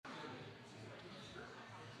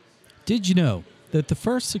Did you know that the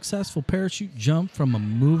first successful parachute jump from a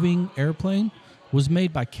moving airplane was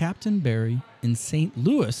made by Captain Barry in St.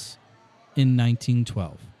 Louis in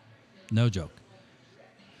 1912? No joke.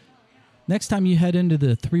 Next time you head into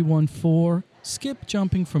the 314, skip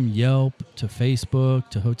jumping from Yelp to Facebook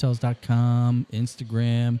to Hotels.com,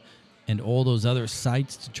 Instagram, and all those other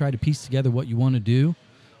sites to try to piece together what you want to do.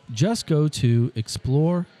 Just go to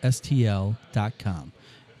ExploreSTL.com,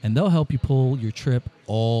 and they'll help you pull your trip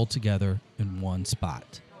all together in one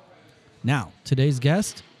spot. Now, today's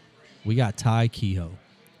guest, we got Keough,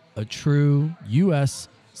 a true U.S.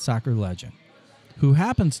 soccer legend, who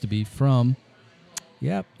happens to be from,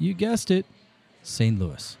 yep, you guessed it, St.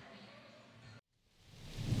 Louis.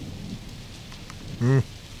 Know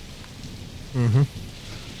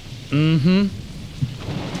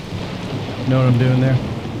what I'm doing there?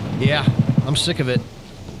 Yeah, I'm sick of it.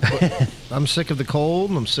 I'm sick of the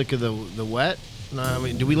cold. I'm sick of the wet. I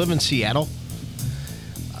mean, do we live in Seattle?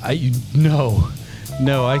 No,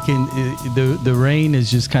 I can. The rain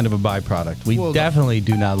is just kind of a byproduct. We definitely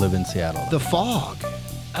do not live in Seattle. The fog.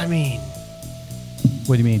 I mean,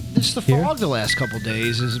 what do you mean? Just the fog the last couple of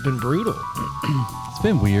days has been brutal. It's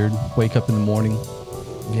been weird. Wake up in the morning.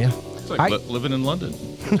 Yeah. It's like living in London.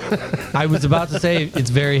 I was about to say it's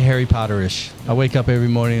very Harry Potter-ish. I wake up every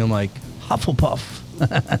morning. I'm like, Hufflepuff.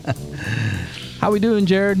 How we doing,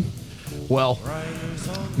 Jared? Well,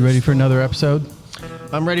 you ready for another episode?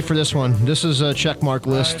 I'm ready for this one. This is a checkmark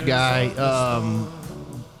list guy.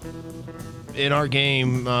 In our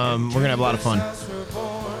game, we're going to have a lot of fun.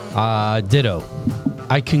 Ditto.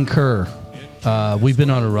 I concur. We've been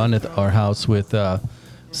on a run at our house with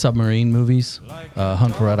submarine movies.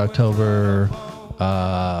 Hunt for Red October.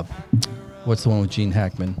 What's the one with Gene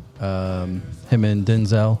Hackman? Him and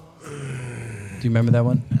Denzel. Do you remember that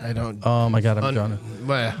one? I don't. Oh my God, I'm drawing it.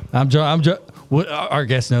 Well, I'm drawing. Our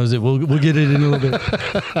guest knows it. We'll get it in a little bit.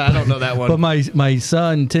 I don't know that one. But my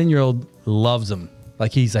son, 10-year-old, loves them.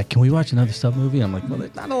 Like he's like, can we watch another sub movie? I'm like, well,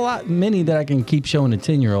 there's not many that I can keep showing a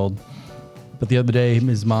 10-year-old. But the other day,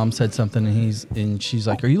 his mom said something, and she's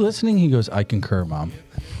like, "Are you listening?" He goes, "I concur, Mom."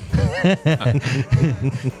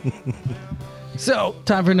 So,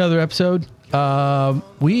 time for another episode.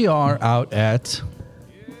 We are out at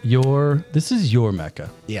this is your Mecca.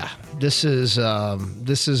 Yeah, this is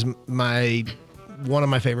my one of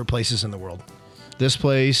my favorite places in the world. This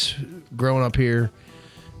place, growing up here,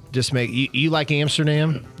 just you like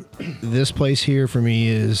Amsterdam. This place here for me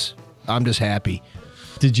is, I'm just happy.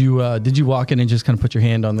 Did you walk in and just kind of put your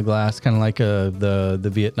hand on the glass, kind of like the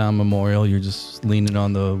Vietnam Memorial? You're just leaning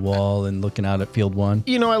on the wall and looking out at Field 1?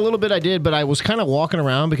 You know, a little bit I did, but I was kind of walking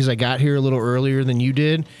around because I got here a little earlier than you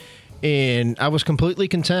did, and I was completely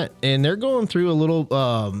content. And they're going through a little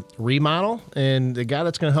remodel, and the guy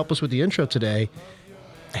that's going to help us with the intro today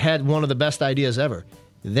had one of the best ideas ever.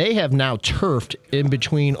 They have now turfed in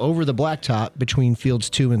between, over the blacktop, between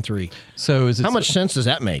fields 2 and 3. So is it? How much sense does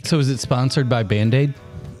that make? So is it sponsored by Band-Aid?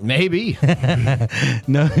 Maybe.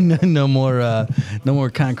 No more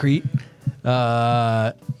concrete.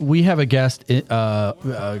 We have a guest,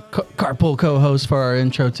 carpool co-host for our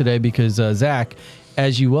intro today because Zach,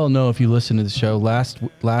 as you well know if you listen to the show, last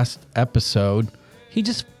episode, he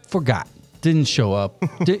just forgot, didn't show up,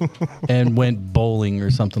 and went bowling or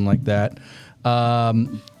something like that.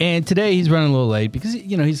 And today he's running a little late because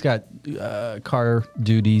he's got car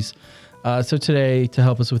duties. So today, to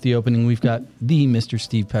help us with the opening, we've got the Mr.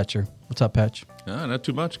 Steve Petcher. What's up, Petch? Not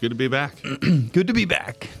too much. Good to be back. Good to be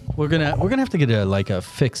back. We're gonna have to get a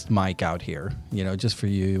fixed mic out here, just for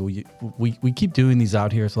you. We keep doing these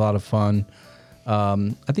out here. It's a lot of fun.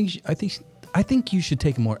 I think you should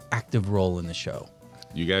take a more active role in the show.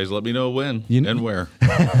 You guys let me know when and where.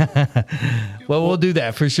 Well, we'll do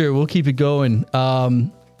that for sure. We'll keep it going.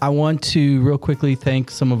 I want to real quickly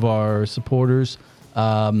thank some of our supporters.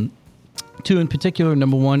 Two in particular.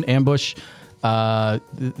 Number one, Ambush.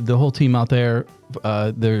 The whole team out there,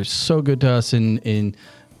 they're so good to us in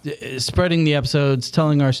spreading the episodes,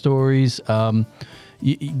 telling our stories.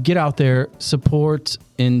 Get out there, support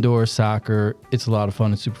indoor soccer. It's a lot of fun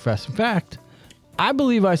and super fast. In fact, I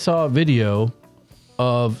believe I saw a video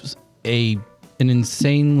of an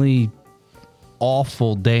insanely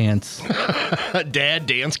awful dance. Dad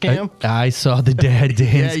dance cam? I saw the dad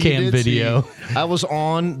dance cam video. I was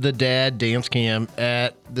on the dad dance cam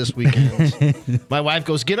at this weekend. My wife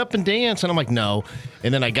goes, "Get up and dance." And I'm like, "No."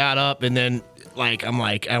 And then I got up and then I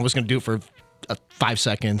was going to do it for 5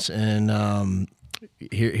 seconds. And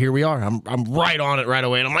here we are. I'm right on it right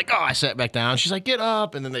away. And I'm like, I sat back down. She's like, get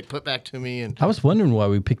up. And then they put back to me. And I was wondering why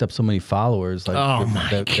we picked up so many followers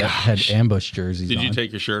that had ambush jerseys Did on. you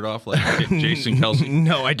take your shirt off like Jason Kelsey?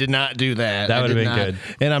 No, I did not do that. That would have been good.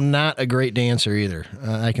 And I'm not a great dancer either.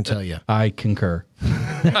 I can tell you. I concur.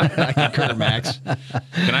 I concur, Max.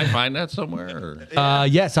 Can I find that somewhere?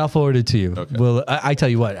 Yes, I'll forward it to you. Okay. Well, I tell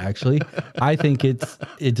you what, actually, I think it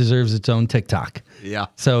deserves its own TikTok. Yeah.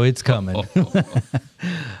 So it's coming.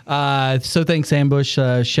 So thanks, Ambush,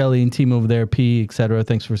 Shelly and team over there, P, etc.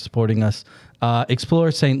 Thanks for supporting us.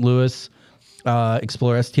 Explore St. Louis,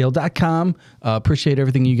 ExploreSTL.com. Appreciate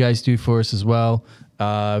everything you guys do for us as well.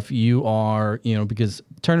 If you are, because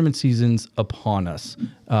tournament season's upon us.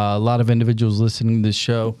 A lot of individuals listening to this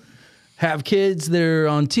show have kids that are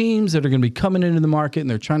on teams that are going to be coming into the market and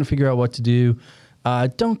they're trying to figure out what to do.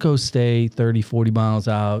 Don't go stay 30, 40 miles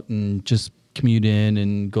out and just commute in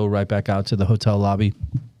and go right back out to the hotel lobby.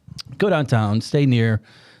 Go downtown, stay near,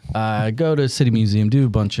 go to City Museum, do a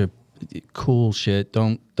bunch of cool shit.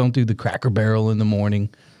 Don't do the Cracker Barrel in the morning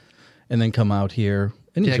and then come out here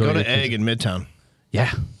and enjoy go to it. Egg in Midtown. Yeah,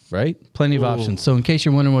 right? Plenty of options. So in case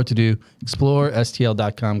you're wondering what to do,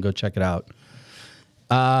 ExploreSTL.com. Go check it out.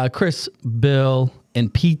 Chris, Bill,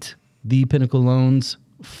 and Pete, the Pinnacle Loans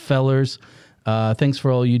fellers, thanks for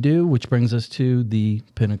all you do, which brings us to the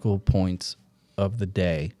Pinnacle points of the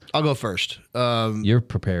day. I'll go first. You're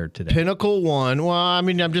prepared today. Pinnacle 1. Well, I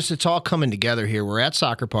mean, it's all coming together here. We're at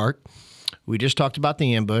Soccer Park. We just talked about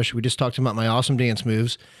the ambush. We just talked about my awesome dance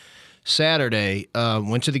moves. Saturday,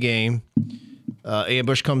 went to the game.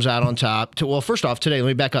 Ambush comes out on top. First off, today, let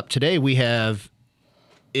me back up. Today we have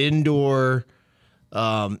indoor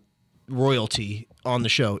royalty on the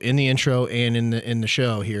show, in the intro and in the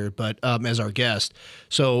show here, but as our guest.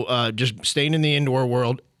 So just staying in the indoor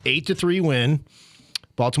world, 8-3 win.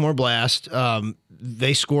 Baltimore Blast.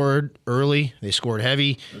 They scored early. They scored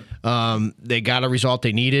heavy. They got a result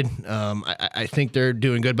they needed. I think they're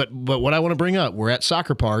doing good. But what I want to bring up, we're at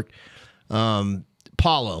Soccer Park.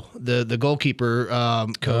 Paulo, the goalkeeper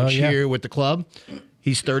coach here with the club,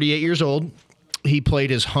 he's 38 years old. He played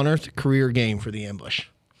his 100th career game for the Ambush.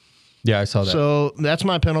 Yeah, I saw that. So that's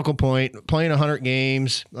my pinnacle point. Playing 100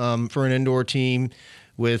 games for an indoor team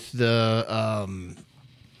with the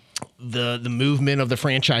movement of the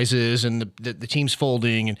franchises and the teams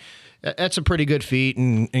folding, and that's a pretty good feat.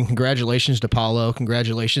 And congratulations to Paulo.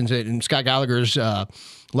 Congratulations, and Scott Gallagher's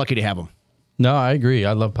lucky to have him. No, I agree.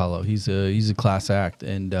 I love Paulo. He's a class act,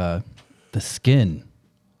 and the skin.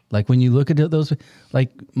 Like when you look at those,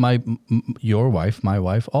 like your wife, my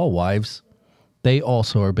wife, all wives, they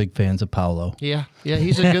also are big fans of Paulo. Yeah,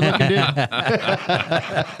 he's a good looking dude.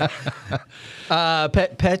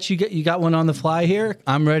 Pets, you got one on the fly here.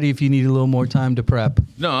 I'm ready if you need a little more time to prep.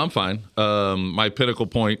 No, I'm fine. My pinnacle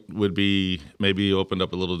point would be maybe opened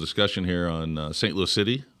up a little discussion here on St. Louis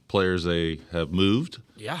City players they have moved.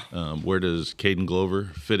 Yeah. Where does Caden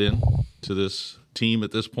Glover fit in to this team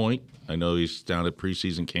at this point? I know he's down at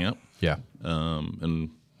preseason camp. Yeah. And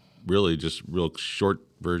really just real short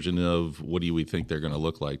version of what do we think they're going to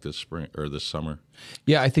look like this spring or this summer?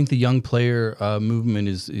 Yeah, I think the young player movement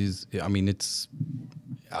is I mean, it's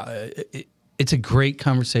a great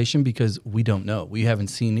conversation because we don't know. We haven't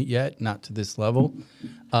seen it yet, not to this level.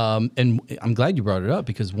 And I'm glad you brought it up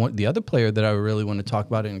because the other player that I really want to talk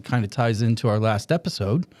about, and it kind of ties into our last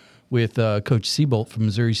episode with Coach Seabolt from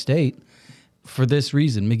Missouri State, for this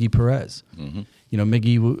reason, Miggy Perez. Mm-hmm.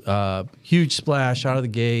 Miggy, huge splash out of the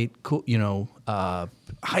gate, cool,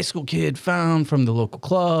 high school kid found from the local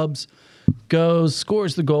clubs, goes,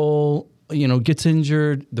 scores the goal, gets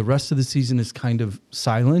injured. The rest of the season is kind of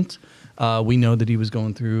silent. We know that he was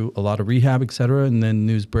going through a lot of rehab, et cetera, and then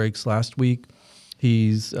news breaks last week.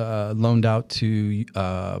 He's loaned out to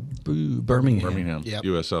Birmingham. Yep.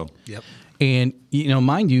 USL. Yep. And,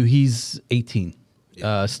 mind you, he's 18,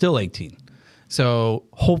 still 18. So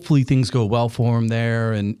hopefully things go well for him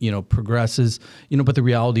there and, progresses, but the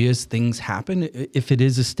reality is things happen. If it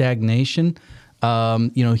is a stagnation,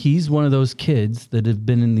 he's one of those kids that have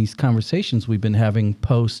been in these conversations we've been having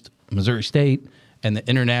post Missouri State and the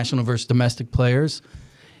international versus domestic players.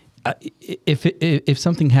 If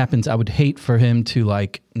something happens, I would hate for him to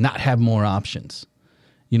not have more options,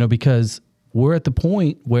 because we're at the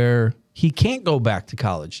point where he can't go back to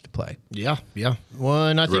college to play. Yeah. Well,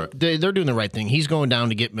 and I think they're doing the right thing. He's going down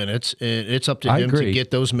to get minutes. It's up to him to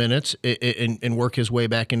get those minutes and work his way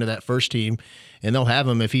back into that first team, and they'll have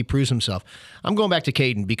him if he proves himself. I'm going back to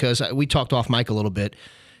Caden because we talked off mic a little bit.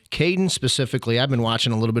 Caden specifically, I've been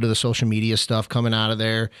watching a little bit of the social media stuff coming out of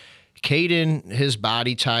there. Caden, his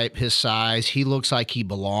body type, his size, he looks like he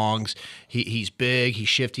belongs. He's big, he's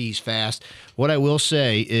shifty, he's fast. What I will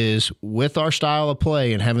say is with our style of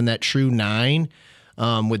play and having that true 9,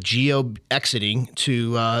 with Gio exiting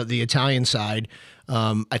to the Italian side,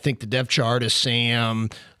 I think the depth chart is Sam,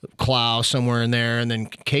 Keough, somewhere in there, and then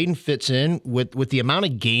Caden fits in with the amount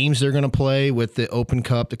of games they're going to play with the Open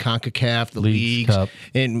Cup, the CONCACAF, the leagues,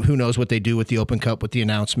 and who knows what they do with the Open Cup with the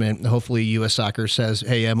announcement. Hopefully U.S. Soccer says,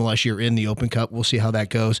 hey, MLS, you're in the Open Cup. We'll see how that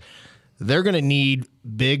goes. They're going to need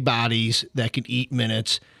big bodies that can eat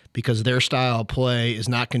minutes because their style of play is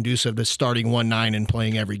not conducive to starting 1-9 and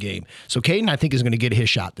playing every game. So Caden, I think, is going to get his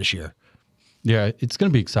shot this year. Yeah, it's going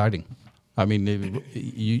to be exciting. I mean,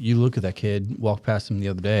 you look at that kid, walk past him the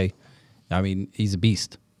other day. I mean, he's a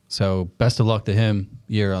beast. So best of luck to him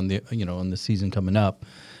here on the season coming up.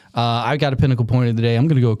 I got a pinnacle point of the day. I'm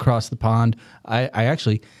going to go across the pond. I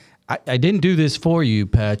didn't do this for you,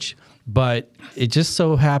 Petch, but it just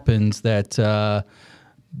so happens that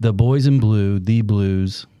the boys in blue, the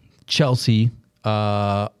Blues, Chelsea,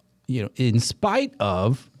 in spite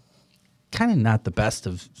of kind of not the best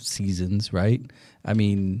of seasons, right? I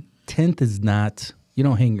mean, 10th is not, you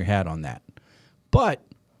don't hang your hat on that. But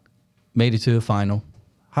made it to the final.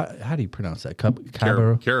 How do you pronounce that?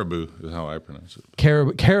 Caribou is how I pronounce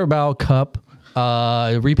it. Carabao Cup,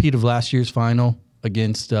 a repeat of last year's final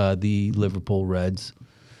against the Liverpool Reds.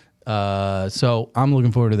 So I'm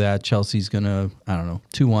looking forward to that. Chelsea's going to,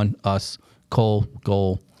 2-1 us. Cole,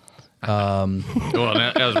 goal. Well,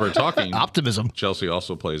 as we're talking, optimism. Chelsea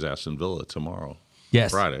also plays Aston Villa tomorrow.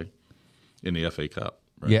 Yes. Friday in the FA Cup.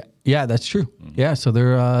 Right? Yeah, that's true. Mm-hmm. Yeah, so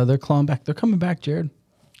they're clawing back. They're coming back, Jared.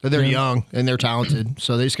 They're young and they're talented,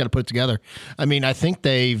 so they just got to put it together. I mean, I think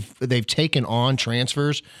they've taken on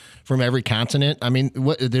transfers from every continent. I mean,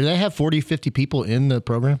 do they have 40, 50 people in the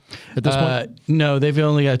program at this point? No, they've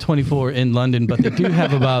only got 24 in London, but they do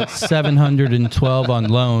have about 712 on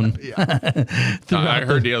loan. I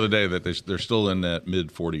heard the other day that they're still in that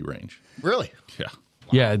mid-40 range. Really? Yeah.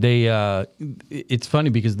 Yeah, they. It's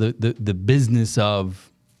funny because the business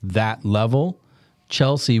of that level,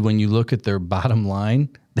 Chelsea, when you look at their bottom line,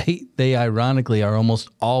 they ironically are almost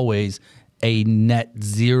always a net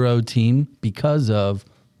zero team because of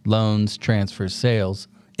loans, transfers, sales,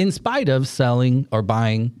 in spite of selling or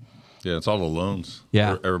buying. Yeah, it's all the loans.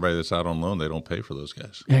 Yeah. Everybody that's out on loan, they don't pay for those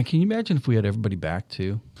guys. Yeah, can you imagine if we had everybody back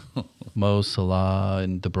too? Mo Salah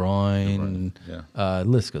and De Bruyne. Yeah. The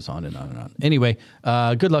list goes on and on and on. Anyway,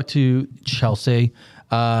 good luck to Chelsea.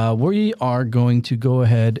 We are going to go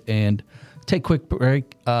ahead and take a quick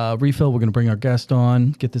break. Refill, we're going to bring our guest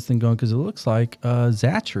on, get this thing going, because it looks like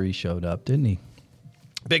Zachary showed up, didn't he?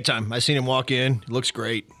 Big time. I seen him walk in. He looks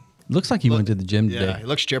great. Looks like he went to the gym today. Yeah, he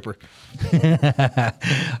looks chipper. All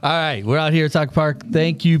right, we're out here at Soccer Park.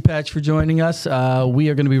 Thank you, Patch, for joining us. We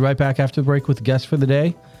are going to be right back after the break with the guest for the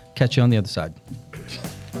day. Catch you on the other side.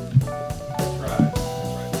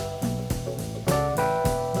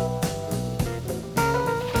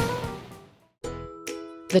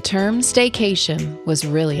 The term staycation was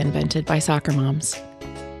really invented by soccer moms.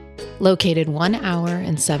 Located 1 hour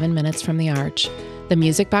and 7 minutes from the Arch, the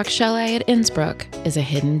Music Box Chalet at Innsbruck is a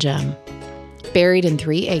hidden gem. Buried in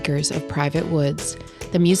 3 acres of private woods,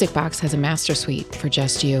 the Music Box has a master suite for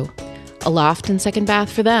just you, a loft and second bath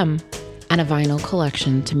for them, and a vinyl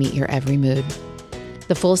collection to meet your every mood.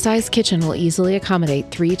 The full-size kitchen will easily accommodate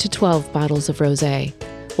 3 to 12 bottles of rosé,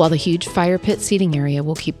 while the huge fire pit seating area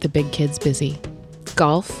will keep the big kids busy.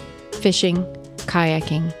 Golf, fishing,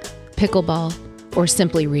 kayaking, pickleball, or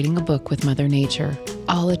simply reading a book with Mother Nature,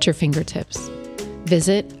 all at your fingertips.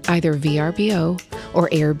 Visit either VRBO or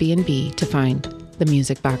Airbnb to find the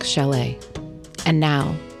Music Box Chalet. And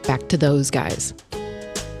now, back to those guys.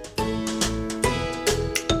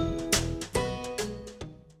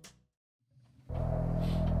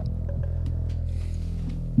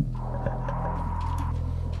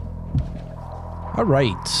 All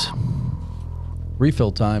right.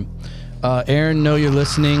 Refill time. Aaron, know you're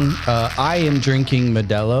listening. I am drinking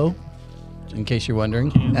Modelo, in case you're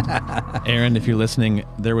wondering. Aaron, if you're listening,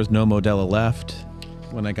 there was no Modelo left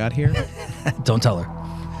when I got here. Don't tell her.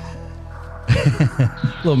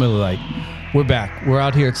 Little Miller Lite. We're back. We're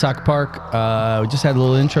out here at Soccer Park. We just had a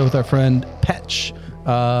little intro with our friend Petch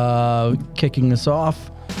kicking us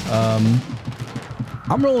off.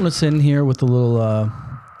 I'm rolling us in here with a little...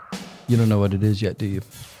 you don't know what it is yet, do you?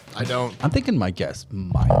 I don't. I'm thinking my guest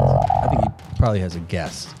might. I think he probably has a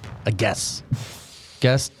guess. A guess.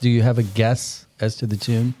 Guess? Do you have a guess as to the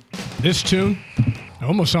tune? This tune? It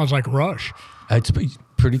almost sounds like Rush. It's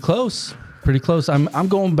pretty close. Pretty close. I'm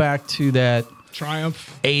going back to that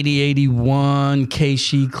Triumph. 80-81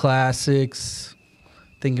 Keough Classics.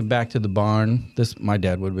 Thinking back to the barn. My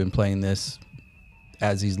dad would have been playing this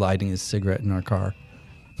as he's lighting his cigarette in our car.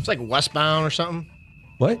 It's like Westbound or something.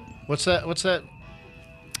 What? What's that?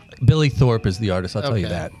 Billy Thorpe is the artist. I'll tell you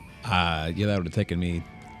Okay. that. Yeah, that would have taken me.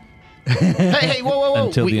 Hey, whoa.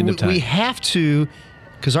 Until the end of time. We have to,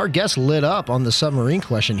 because our guest lit up on the submarine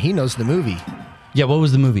question. He knows the movie. Yeah, what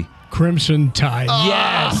was the movie? Crimson Tide.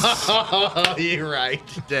 Yes. Oh, you're right.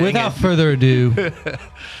 Dang Without further ado,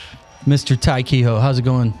 Mr. Ty Keough, how's it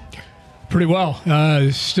going? Pretty well.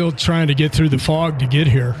 Still trying to get through the fog to get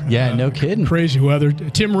here. Yeah, no kidding. Crazy weather.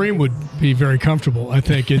 Tim Marine would be very comfortable, I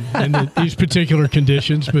think, in these particular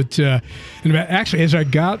conditions. But actually, as I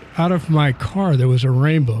got out of my car, there was a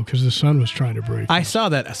rainbow because the sun was trying to break. I saw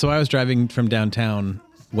that. So I was driving from downtown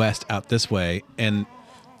west out this way, and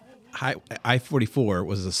I-44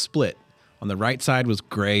 was a split. On the right side was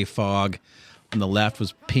gray fog. On the left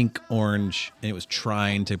was pink, orange, and it was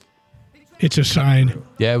trying to. It's a sign.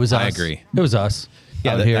 Yeah, it was us. I agree. It was us.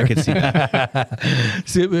 Yeah, out here. I could see that.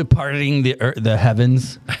 See, we're parting the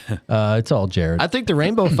heavens. It's all Jared. I think the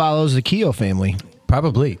rainbow follows the Keough family.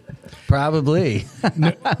 Probably.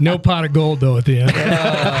 No pot of gold, though, at the end.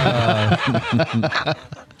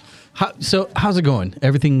 How's it going?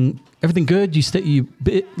 Everything good?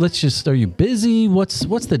 Are you busy? What's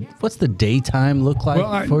the daytime look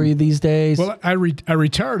like for you these days? Well, I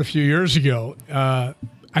retired a few years ago.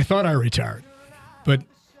 I thought I retired, but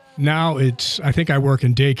now I think I work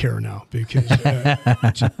in daycare now because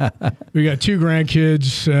we got two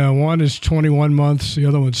grandkids. One is 21 months. The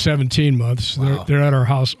other one's 17 months. Wow. They're at our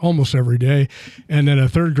house almost every day. And then a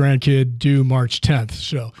third grandkid due March 10th.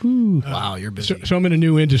 So, wow, you're busy. So I'm in a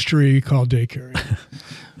new industry called daycare.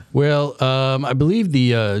 Well, I believe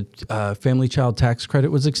the family child tax credit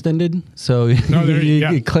was extended, so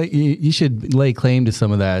you should lay claim to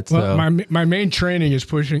some of that. Well, so. my main training is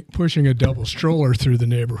pushing a double stroller through the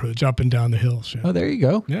neighborhoods, up and down the hills. Yeah. Oh, there you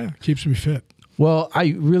go. Yeah, keeps me fit. Well,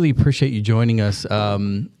 I really appreciate you joining us.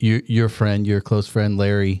 Your close friend,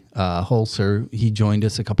 Larry Holzer, he joined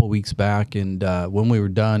us a couple weeks back, and when we were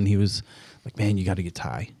done, he was like, "Man, you got to get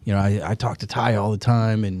Ty." You know, I talk to Ty all the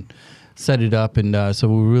time, and set it up, and so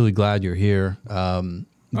we're really glad you're here.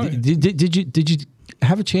 Did you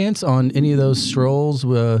have a chance on any of those strolls?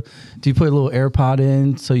 Do you put a little AirPod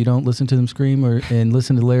in so you don't listen to them scream, and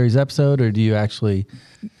listen to Larry's episode, or do you actually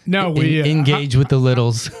engage with the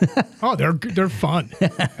littles? Oh, they're fun.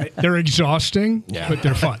 They're exhausting, but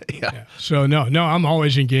they're fun. Yeah. So no, I'm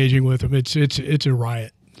always engaging with them. It's a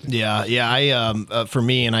riot. Yeah. I for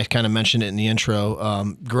me, and I kind of mentioned it in the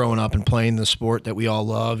intro, growing up and playing the sport that we all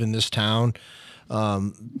love in this town,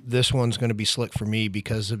 this one's going to be slick for me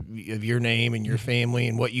because of your name and your family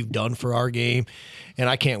and what you've done for our game. And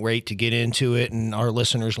I can't wait to get into it and our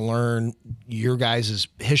listeners learn your guys'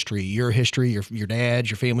 history, your dad's,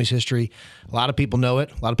 your family's history. A lot of people know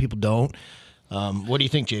it. A lot of people don't. What do you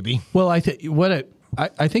think, JB? Well, I think it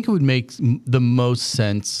would make the most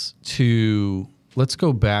sense to. Let's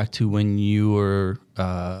go back to when you were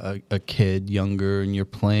a kid, younger, and you're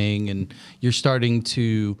playing, and you're starting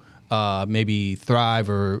to maybe thrive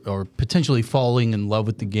or potentially falling in love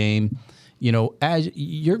with the game. You know, as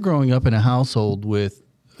you're growing up in a household with,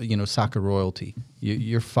 soccer royalty.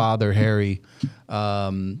 Your father, Harry,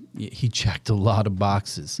 he checked a lot of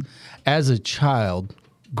boxes. As a child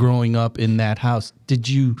growing up in that house,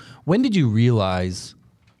 when did you realize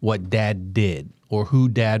what Dad did or who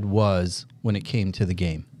Dad was when it came to the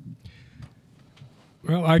game?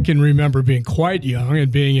 Well, I can remember being quite young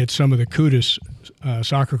and being at some of the Keough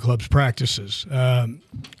soccer club's practices.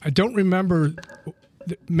 I don't remember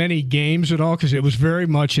many games at all because it was very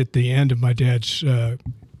much at the end of my dad's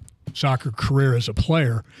soccer career as a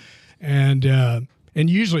player. And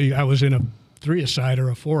usually I was in a 3-a-side or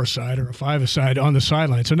a 4-a-side or a 5-a-side on the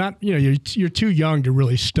sideline. So you're too young to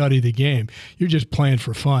really study the game. You're just playing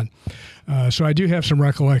for fun. So I do have some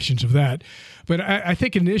recollections of that. But I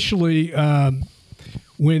think initially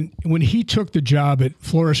when he took the job at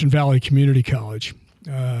Florissant Valley Community College,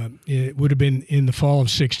 it would have been in the fall of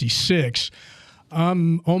 '66.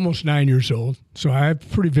 I'm almost 9 years old, so I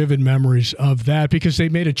have pretty vivid memories of that because they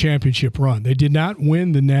made a championship run. They did not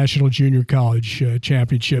win the National Junior College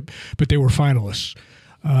Championship, but they were finalists.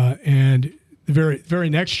 And the very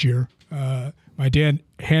next year, my dad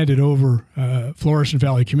handed over Florissant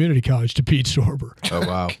Valley Community College to Pete Sorber. Oh,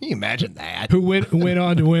 wow. Can you imagine that? Who went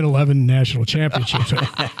on to win 11 national championships.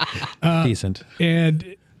 Decent.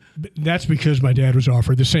 And that's because my dad was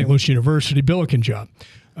offered the St. Louis University Billiken job.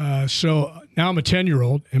 So now I'm a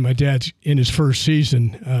 10-year-old, and my dad's in his first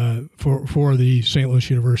season for the St. Louis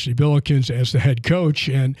University Billikens as the head coach.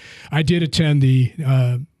 And I did attend the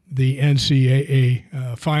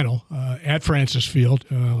NCAA final at Francis Field,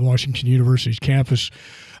 Washington University's campus,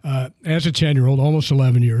 as a 10-year-old, almost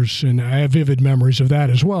 11 years, and I have vivid memories of that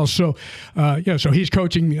as well. So, so he's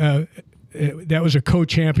coaching. That was a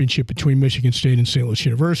co-championship between Michigan State and St. Louis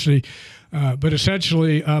University. But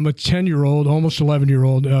essentially, I'm a 10-year-old, almost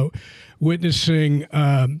 11-year-old, witnessing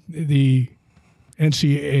the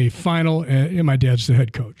NCAA final, and my dad's the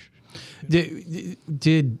head coach.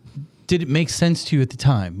 Did it make sense to you at the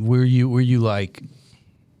time? Were you like,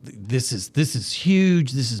 this is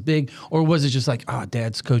huge, this is big, or was it just like,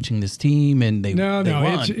 Dad's coaching this team and they won?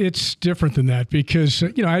 It's different than that because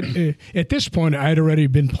at this point I'd already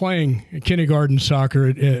been playing kindergarten soccer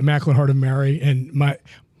at Immaculate Heart of Mary, and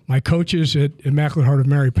my coaches at Immaculate Heart of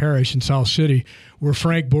Mary Parish in South City were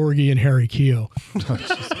Frank Borghi and Harry Keough.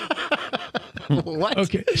 What?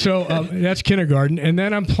 Okay, so that's kindergarten, and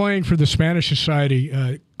then I'm playing for the Spanish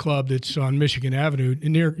Society club that's on Michigan Avenue,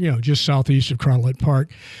 near just southeast of Cronlet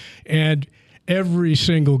Park, and every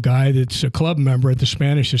single guy that's a club member at the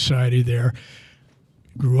Spanish Society there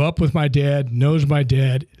grew up with my dad, knows my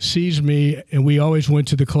dad, sees me, and we always went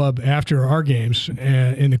to the club after our games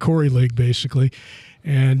in the Corey League, basically,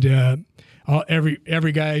 and.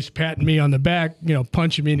 Every guy's patting me on the back,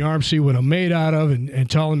 punching me in the arm, see what I'm made out of, and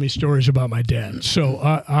telling me stories about my dad. So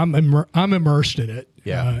I'm immersed in it.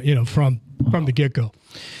 Yeah. From the get go.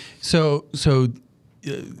 So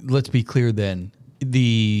let's be clear then.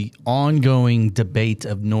 The ongoing debate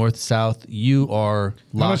of North South, you are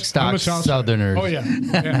lock, stock, Southerners. Oh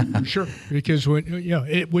yeah, sure. Because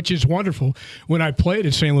which is wonderful. When I played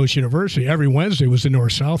at St. Louis University, every Wednesday was the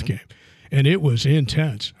North South game. And it was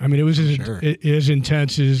intense. I mean, it was as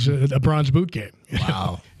intense as a bronze boot game.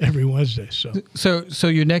 Wow. Every Wednesday. So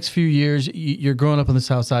your next few years, you're growing up on the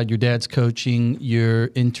South Side. Your dad's coaching.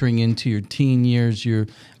 You're entering into your teen years. You're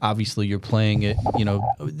playing at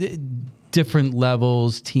different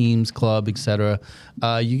levels, teams, club, etc.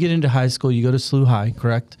 You get into high school. You go to SLU High,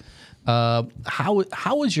 correct?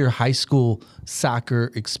 How was your high school soccer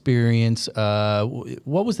experience?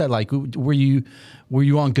 What was that like? Were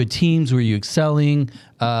you on good teams? Were you excelling?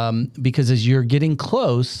 Because as you're getting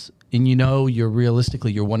close, and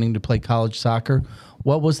you're wanting to play college soccer,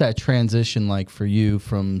 what was that transition like for you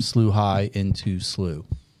from SLU High into SLU?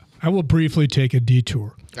 I will briefly take a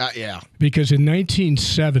detour. Yeah. Because in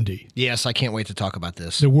 1970, yes, I can't wait to talk about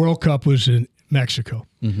this. The World Cup was in Mexico.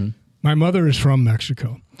 Mm-hmm. My mother is from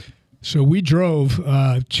Mexico. So we drove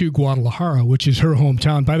to Guadalajara, which is her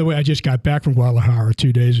hometown. By the way, I just got back from Guadalajara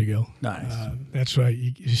 2 days ago. Nice. That's why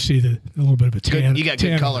you see a little bit of a tan. You got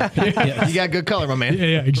good color. You got good color, my man.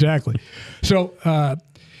 Yeah, exactly. So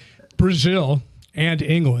Brazil and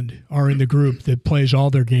England are in the group that plays all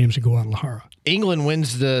their games in Guadalajara. England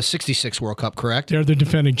wins the 66 World Cup, correct? They're the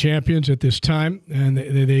defending champions at this time, and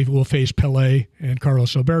they will face Pelé and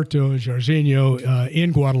Carlos Alberto and Jairzinho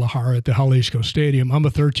in Guadalajara at the Jalisco Stadium. I'm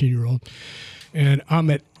a 13-year-old, and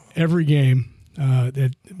I'm at every game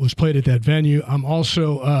that was played at that venue. I'm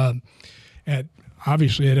also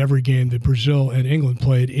obviously at every game that Brazil and England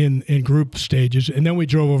played in group stages, and then we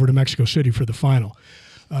drove over to Mexico City for the final.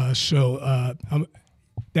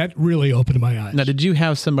 That really opened my eyes. Now, did you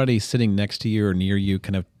have somebody sitting next to you or near you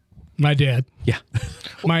kind of... My dad. Yeah.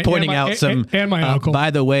 Pointing out some... And my uncle.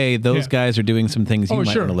 By the way, those guys are doing some things you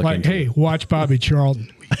might want to look into. Hey, watch Bobby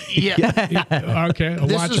Charlton. Yeah. Okay.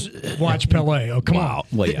 Watch Pelé. Oh, come on.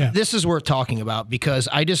 Well, yeah. This is worth talking about because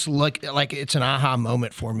I just like it's an aha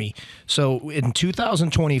moment for me. So in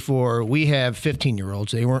 2024, we have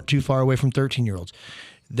 15-year-olds. They weren't too far away from 13-year-olds.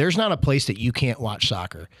 There's not a place that you can't watch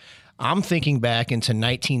soccer. I'm thinking back into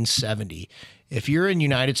 1970. If you're in the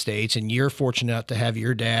United States and you're fortunate enough to have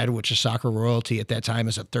your dad, which is soccer royalty at that time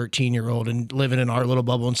as a 13-year-old and living in our little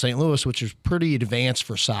bubble in St. Louis, which is pretty advanced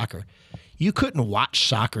for soccer, you couldn't watch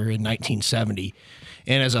soccer in 1970.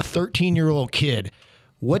 And as a 13-year-old kid,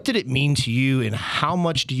 what did it mean to you, and how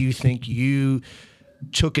much do you think you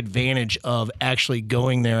took advantage of actually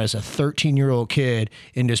going there as a 13-year-old kid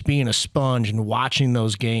and just being a sponge and watching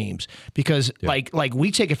those games? Because like we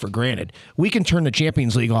take it for granted. We can turn the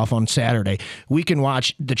Champions League off on Saturday. We can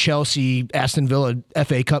watch the Chelsea Aston Villa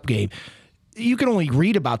FA Cup game. You can only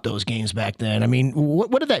read about those games back then. I mean,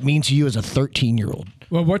 what did that mean to you as a 13-year-old?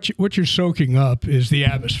 Well, what you're soaking up is the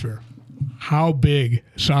atmosphere. How big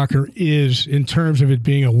soccer is in terms of it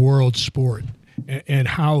being a world sport. and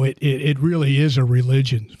how it really is a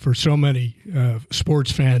religion for so many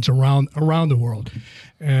sports fans around the world.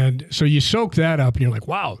 And so you soak that up and you're like,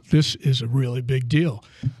 wow, this is a really big deal.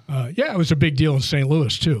 Yeah, it was a big deal in St.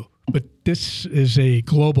 Louis too, but this is a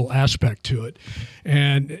global aspect to it.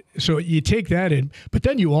 And so you take that in, but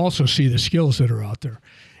then you also see the skills that are out there.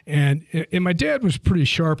 And my dad was pretty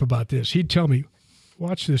sharp about this. He'd tell me,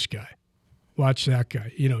 watch this guy. Watch that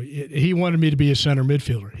guy. You know, he wanted me to be a center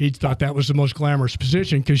midfielder. He thought that was the most glamorous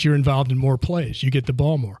position because you're involved in more plays. You get the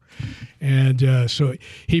ball more. And so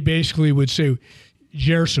he basically would say,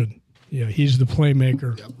 Gerson, yeah, he's the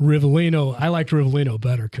playmaker. Yep. Rivellino, I liked Rivellino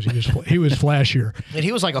better because he was flashier. And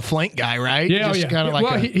he was like a flank guy, right? Yeah, Just kinda like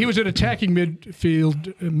well, he was an attacking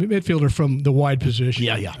midfielder from the wide position.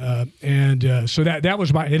 Yeah. So that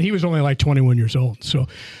was and he was only like 21 years old. So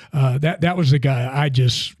that was the guy I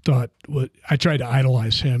just thought. I tried to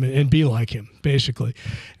idolize him and be like him, basically.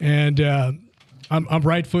 And I'm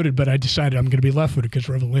right-footed, but I decided I'm going to be left-footed because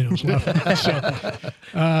Rivellino's left-footed.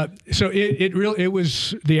 So it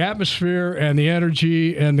was the atmosphere and the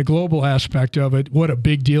energy and the global aspect of it. What a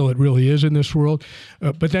big deal it really is in this world.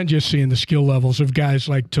 But then just seeing the skill levels of guys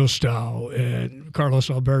like Tostao and Carlos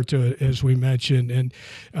Alberto, as we mentioned, and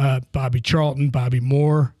Bobby Charlton, Bobby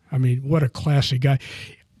Moore. I mean, what a classy guy.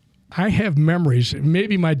 I have memories.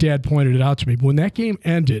 Maybe my dad pointed it out to me. When that game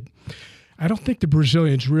ended, I don't think the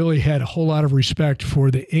Brazilians really had a whole lot of respect for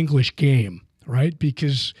the English game, right?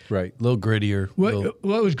 Because a little grittier. Well, it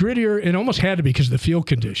was grittier and almost had to be because of the field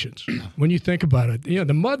conditions. When you think about it,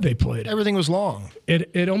 the mud they played. Everything was long.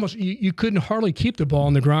 It almost you couldn't hardly keep the ball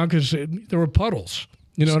on the ground because there were puddles.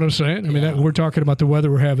 You know what I'm saying? I mean, we're talking about the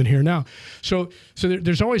weather we're having here now. So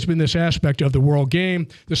there's always been this aspect of the world game.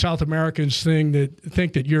 The South Americans think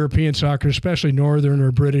that European soccer, especially Northern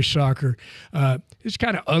or British soccer, is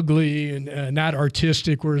kind of ugly and not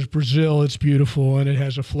artistic, whereas Brazil, it's beautiful and it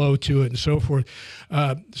has a flow to it and so forth.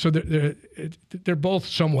 So they're both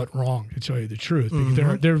somewhat wrong, to tell you the truth.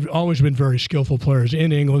 Mm-hmm. They've always been very skillful players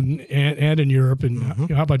in England and in Europe.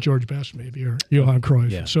 And how about George Best maybe, or Johan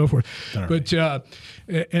Cruyff and so forth. But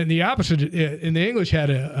and the opposite, and the English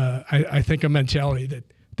had I think a mentality that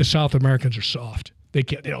the South Americans are soft. They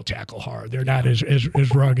don't tackle hard. They're not as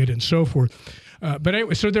rugged and so forth. But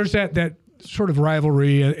anyway, so there's that sort of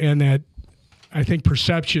rivalry and that, I think,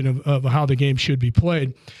 perception of how the game should be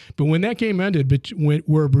played. But when that game ended,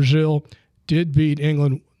 where Brazil did beat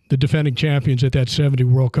England, the defending champions at that 70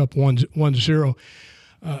 World Cup 1-0,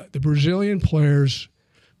 the Brazilian players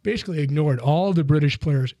basically ignored all the British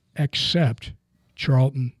players except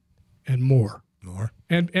Charlton and Moore.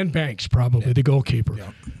 And Banks, probably, the goalkeeper.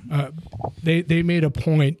 Yeah. They made a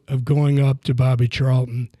point of going up to Bobby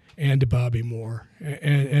Charlton and to Bobby Moore,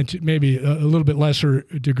 and to maybe a little bit lesser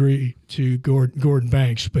degree to Gordon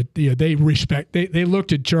Banks. But they they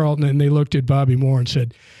looked at Charlton and they looked at Bobby Moore and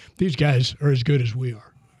said, these guys are as good as we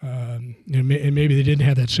are. And maybe they didn't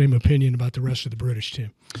have that same opinion about the rest of the British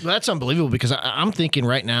team. Well, that's unbelievable because I'm thinking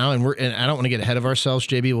right now, and I don't want to get ahead of ourselves,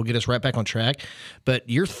 JB. We'll get us right back on track. But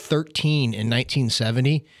you're 13 in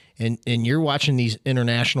 1970, and you're watching these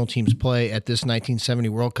international teams play at this 1970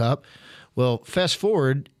 World Cup. Well, fast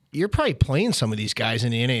forward, you're probably playing some of these guys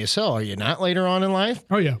in the NASL, are you not, later on in life?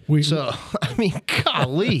 Oh, yeah. I mean,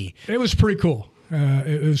 golly. It was pretty cool.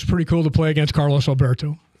 It was pretty cool to play against Carlos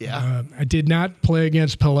Alberto. Yeah. I did not play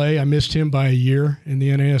against Pelé. I missed him by a year in the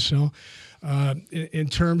NASL. In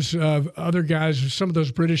terms of other guys, some of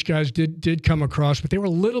those British guys did come across, but they were a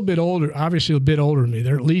little bit older, obviously a bit older than me.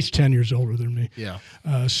 They're at least 10 years older than me. Yeah.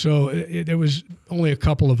 So there was only a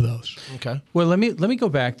couple of those. Okay. Well, let me go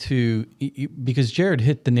back to, because Jared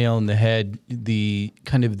hit the nail on the head, the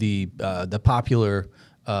kind of the popular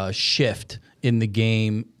shift in the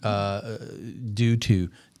game due to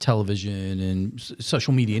television and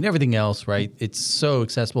social media and everything else, right? It's so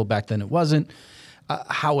accessible. Back then it wasn't.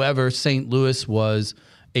 However, St. Louis was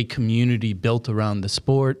a community built around the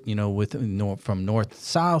sport, from north to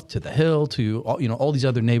south to the Hill to all these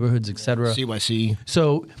other neighborhoods, et cetera. CYC.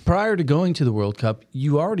 So prior to going to the World Cup,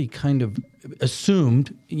 you already kind of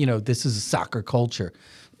assumed, this is a soccer culture.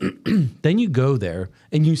 Then you go there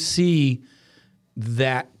and you see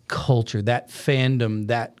that culture, that fandom,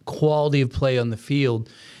 that quality of play on the field.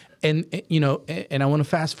 And I want to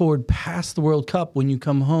fast forward past the World Cup. When you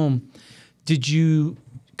come home, did you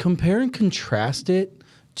compare and contrast it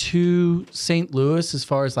to St. Louis as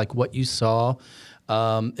far as like what you saw,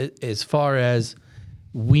 as far as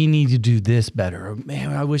we need to do this better? Or,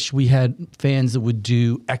 man, I wish we had fans that would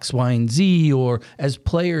do X, Y, and Z. Or as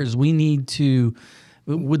players, we need to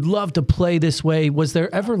would love to play this way. Was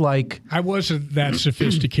there ever like? I wasn't that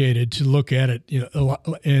sophisticated to look at it,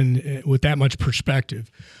 with that much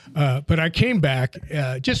perspective. But I came back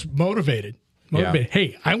just motivated. Yeah.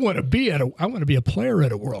 Hey, I want to be a player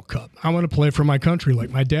at a World Cup. I want to play for my country like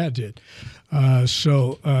my dad did. It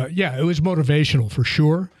was motivational for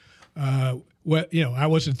sure. I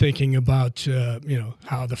wasn't thinking about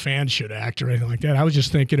how the fans should act or anything like that. I was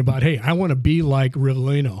just thinking about, hey, I want to be like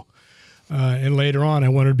Rivellino. And later on, I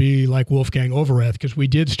wanted to be like Wolfgang Overath, because we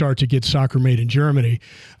did start to get Soccer Made in Germany,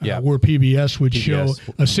 where PBS would show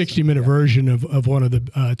a 60-minute version of one of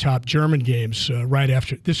the top German games right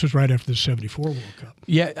after the 74 World Cup.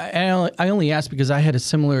 Yeah, I only asked because I had a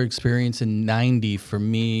similar experience in '90. For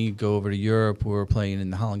me, go over to Europe, we were playing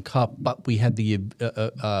in the Holland Cup, but we had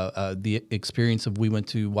the experience of we went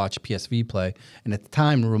to watch PSV play, and at the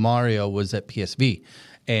time, Romario was at PSV.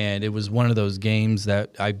 And it was one of those games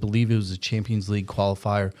that I believe it was a Champions League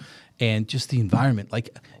qualifier, and just the environment.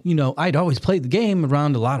 Like, I'd always played the game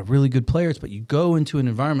around a lot of really good players, but you go into an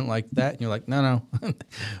environment like that, and you're like, no,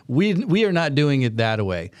 we are not doing it that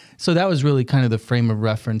way. So that was really kind of the frame of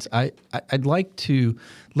reference. I'd like to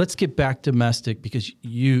let's get back domestic, because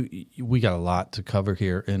we got a lot to cover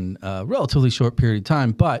here in a relatively short period of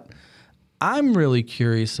time. But I'm really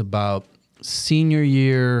curious about senior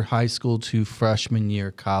year high school to freshman year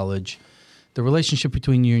college, the relationship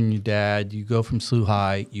between you and your dad. You go from SLU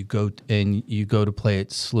High, you go to play at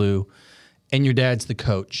SLU, and your dad's the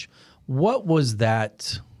coach. What was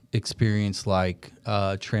that experience like,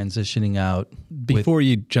 transitioning out? Before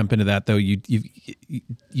you jump into that, though, you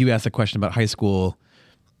asked a question about high school.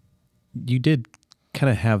 You did kind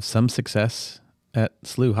of have some success at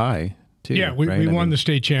SLU High, too. Yeah, we won the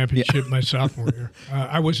state championship my sophomore year.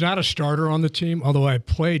 I was not a starter on the team, although I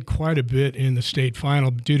played quite a bit in the state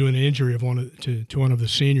final due to an injury of one of the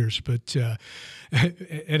seniors. But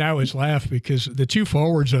and I always laugh because the two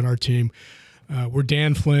forwards on our team were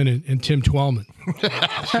Dan Flynn and Tim Twellman.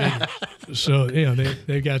 So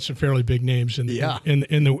they've got some fairly big names in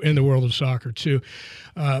the world of soccer too.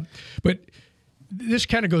 But this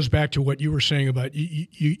kind of goes back to what you were saying about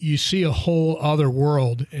you see a whole other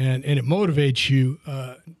world, and it motivates you,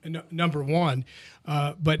 number one.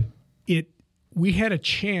 But we had a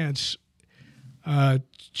chance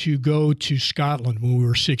to go to Scotland when we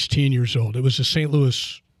were 16 years old. It was the St.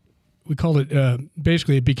 Louis, we called it,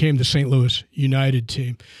 basically it became the St. Louis United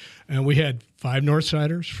team. And we had 5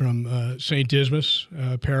 Northsiders from St. Dismas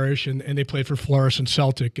Parish, and they played for Floris and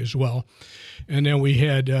Celtic as well. And then we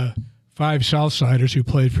had 5 Southsiders who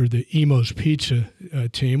played for the Emo's Pizza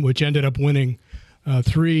team, which ended up winning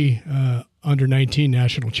 3 under-19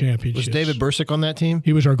 national championships. Was David Bursick on that team?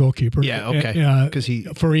 He was our goalkeeper. Yeah, okay. Because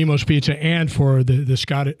for Emo's Pizza and for the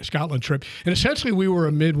Scotland trip. And essentially we were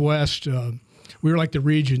a Midwest, we were like the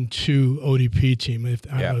Region 2 ODP team,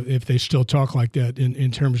 I don't know if they still talk like that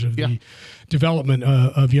in terms of the development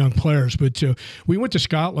of young players. But we went to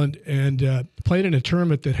Scotland and played in a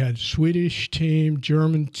tournament that had Swedish team,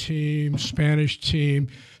 German team, Spanish team,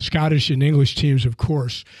 Scottish and English teams, of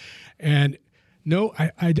course. And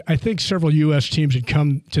I think several U.S. teams had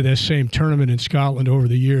come to that same tournament in Scotland over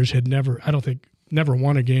the years, had never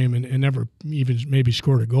won a game and never even maybe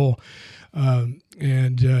scored a goal.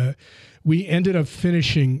 We ended up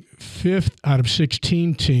finishing 5th out of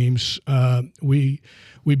 16 teams. We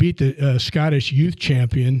beat the Scottish youth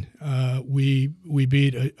champion. We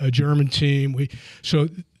beat a German team. So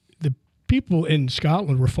the people in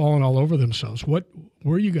Scotland were falling all over themselves. Where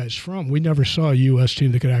are you guys from? We never saw a U.S.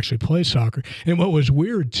 team that could actually play soccer. And what was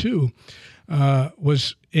weird too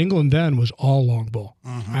was England then was all long ball.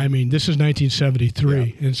 Mm-hmm. I mean, this is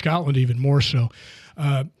 1973, in Scotland even more so.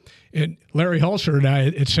 And Larry Hulser and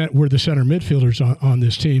I were the center midfielders on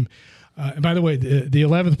this team. And by the way, the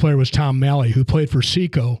 11th player was Tom Malley, who played for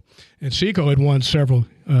Seco. And Seco had won several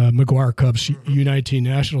Maguire Cups, U19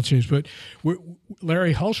 national teams. But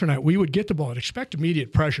Larry Hulser and I, we would get the ball and expect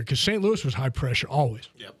immediate pressure, because St. Louis was high pressure always,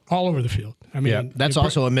 all over the field. I mean, that's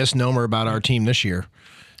also a misnomer about our team this year.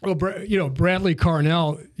 Well, Bradley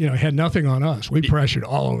Carnell, had nothing on us. We pressured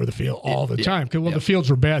all over the field all the time. Well, the fields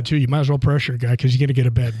were bad too. You might as well pressure a guy because you're going to get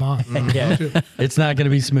a bad bond. It's not going to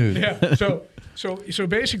be smooth. Yeah. So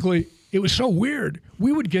basically, it was so weird.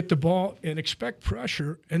 We would get the ball and expect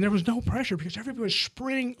pressure, and there was no pressure because everybody was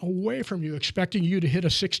sprinting away from you, expecting you to hit a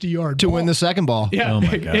 60-yard to ball. win the second ball. Yeah. Oh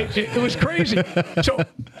my gosh. It was crazy. So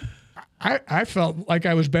I felt like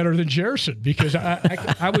I was better than Jerson because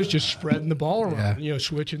I was just spreading the ball around,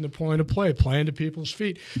 switching the point of play, playing to people's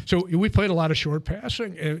feet. So we played a lot of short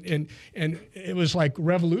passing, and it was like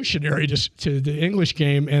revolutionary to the English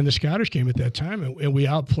game and the Scottish game at that time, and we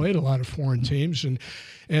outplayed a lot of foreign teams.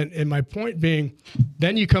 And my point being,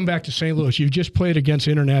 then you come back to St. Louis. You've just played against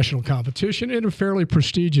international competition in a fairly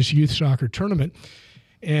prestigious youth soccer tournament,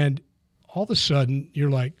 and all of a sudden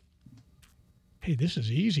you're like, hey, this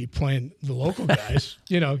is easy playing the local guys.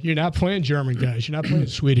 You're not playing German guys. You're not playing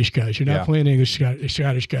Swedish guys. You're not playing English,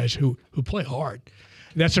 Scottish guys who play hard.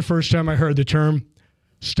 That's the first time I heard the term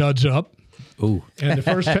studs up. Ooh. And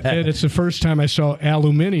it's the first time I saw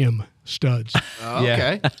aluminium studs. Oh,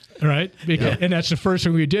 okay. Right? And that's the first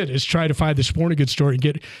thing we did is try to find the sporting goods store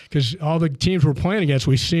and because all the teams we're playing against,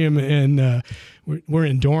 we see them in, we're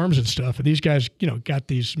in dorms and stuff. And these guys, got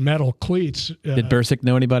these metal cleats. Did Bursick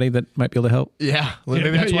know anybody that might be able to help? Yeah. Well,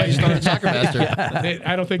 maybe that's why you started Soccer Master.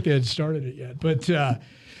 I don't think they had started it yet. But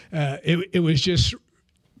it was just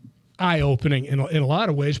eye-opening in a lot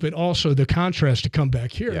of ways, but also the contrast to come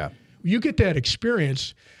back here. Yeah. You get that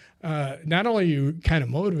experience. Not only are you kind of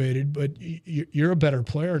motivated, but you're a better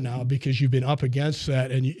player now because you've been up against that,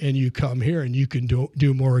 and you come here and you can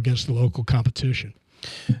do more against the local competition.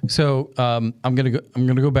 So I'm gonna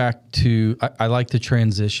go back to I like the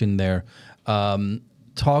transition there.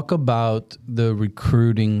 Talk about the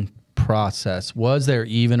recruiting process. Was there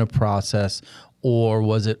even a process, or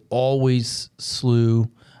was it always SLU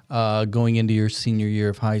going into your senior year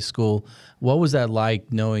of high school? What was that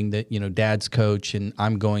like, knowing that Dad's coach and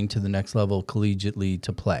I'm going to the next level collegiately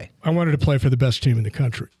to play? I wanted to play for the best team in the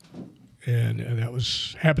country, and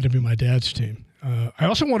that happened to be my dad's team. I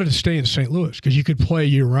also wanted to stay in St. Louis because you could play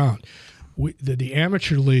year round. The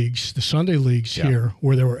amateur leagues, the Sunday leagues here,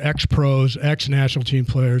 where there were ex-pros, ex-national team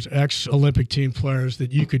players, ex-Olympic team players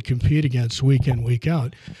that you could compete against week in, week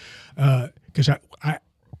out. Because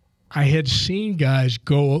I had seen guys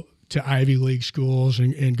go to Ivy League schools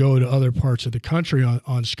and go to other parts of the country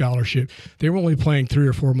on scholarship. They were only playing 3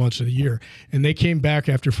 or 4 months of the year, and they came back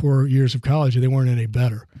after 4 years of college and they weren't any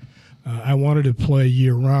better. I wanted to play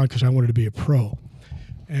year-round because I wanted to be a pro.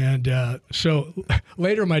 And so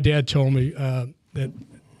later my dad told me that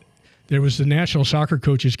there was the National Soccer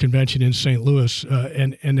Coaches Convention in St. Louis,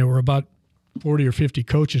 and there were about 40 or 50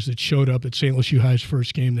 coaches that showed up at St. Louis U High's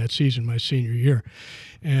first game that season, my senior year.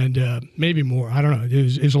 And maybe more. I don't know.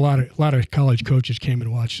 It was a lot of college coaches came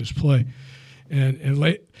and watched us play.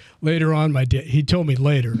 And later on, my dad, he told me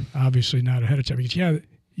later, obviously not ahead of time, he goes,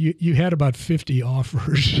 you had about 50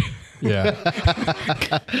 offers. Yeah.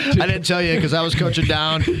 I didn't tell you because I was coaching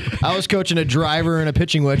down. I was coaching a driver and a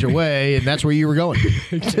pitching wedge away, and that's where you were going.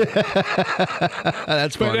 That's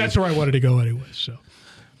funny. But that's where I wanted to go anyway. So,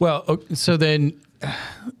 well, so then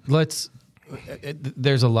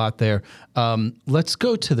there's a lot there. Let's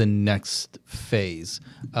go to the next phase.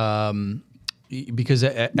 Because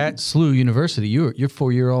at SLU University, you're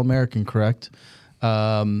 4-year All-American, correct?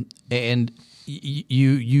 And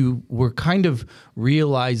you were kind of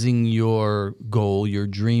realizing your goal, your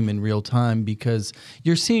dream in real time, because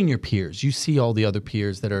you're seeing your peers. You see all the other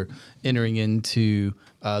peers that are entering into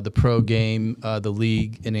the pro game. The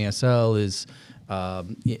league in ASL is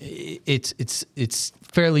it's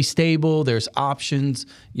fairly stable. There's options.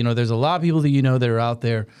 There's a lot of people that that are out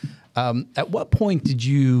there. At what point did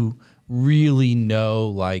you really know,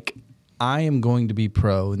 like, I am going to be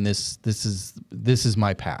pro, and this is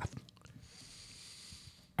my path?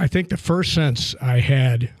 I think the first sense I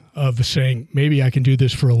had of saying maybe I can do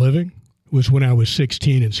this for a living was when I was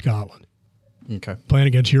 16 in Scotland. Okay. Playing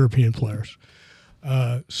against European players.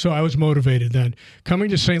 So I was motivated then. Coming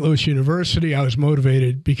to St. Louis University, I was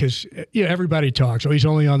motivated because everybody talks. Oh, he's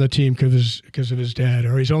only on the team because of his dad,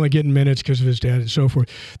 or he's only getting minutes because of his dad, and so forth.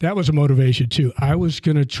 That was a motivation too. I was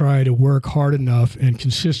going to try to work hard enough and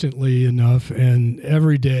consistently enough and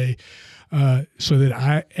every day so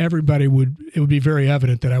that it would be very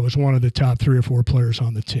evident that I was one of the top 3 or 4 players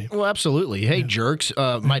on the team. Well, absolutely. Hey, jerks!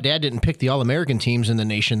 My dad didn't pick the All-American teams in the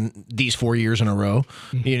nation these 4 years in a row.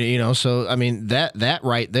 Mm-hmm. So I mean that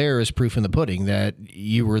right there is proof in the pudding that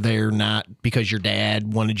you were there not because your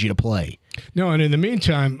dad wanted you to play. No, and in the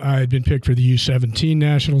meantime, I had been picked for the U17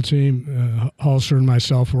 national team. Halser and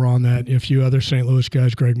myself were on that. A few other St. Louis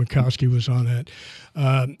guys, Greg Mikowski was on that.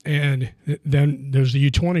 And then there's the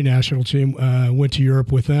U20 national team. Went to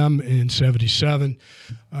Europe with them in '77.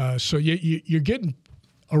 So you're getting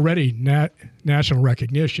already national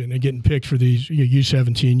recognition and getting picked for these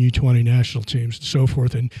U17, U20 national teams and so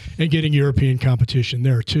forth, and getting European competition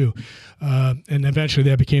there too. And eventually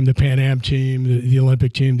that became the Pan Am team, the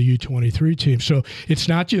Olympic team, the U23 team. So it's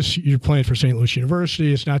not just you're playing for St. Louis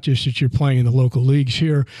University. It's not just that you're playing in the local leagues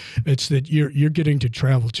here. It's that you're getting to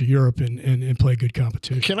travel to Europe and play good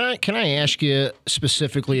competition. Can I ask you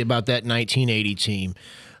specifically about that 1980 team?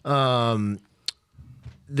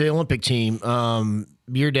 The Olympic team,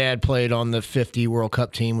 your dad played on the 50 World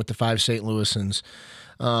Cup team with the 5 St. Louisans.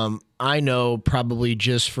 I know probably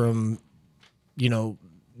just from,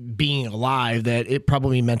 being alive that it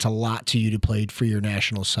probably meant a lot to you to play for your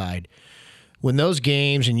national side. When those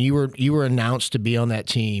games and you were announced to be on that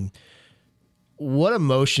team, what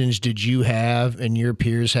emotions did you have and your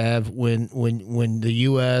peers have when the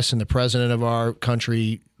U.S. and the president of our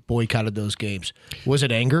country boycotted those games? Was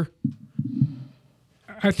it anger?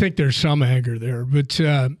 I think there's some anger there, but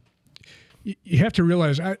you have to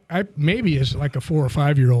realize I maybe as like a 4 or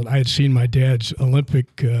 5 year old, I had seen my dad's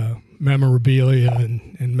Olympic memorabilia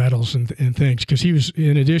and medals and things, because he was,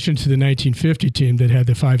 in addition to the 1950 team that had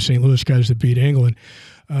the 5 St. Louis guys that beat England,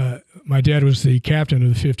 my dad was the captain of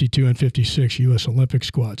the 52 and 56 U.S. Olympic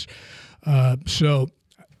squads. So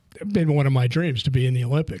it's been one of my dreams to be in the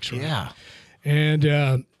Olympics. Right? Yeah.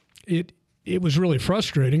 And it was really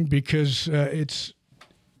frustrating because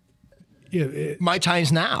my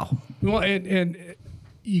time's now. Well,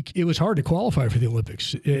 it was hard to qualify for the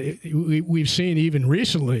Olympics. We've seen even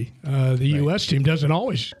recently the U.S. team doesn't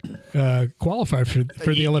always qualify for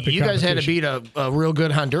the Olympic. You guys had to beat a real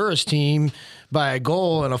good Honduras team by a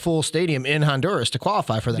goal in a full stadium in Honduras to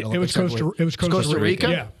qualify for that Olympics. It was Costa Rica.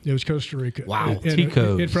 Yeah, it was Costa Rica. Wow,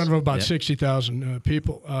 in front of about 60,000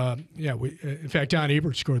 people. In fact, Don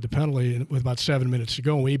Ebert scored the penalty with about 7 minutes to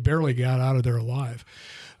go, and we barely got out of there alive.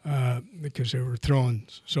 Because they were throwing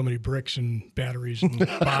so many bricks and batteries and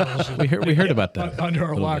bottles. We heard about that under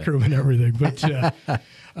our locker room and everything.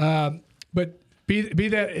 But be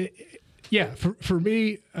that, for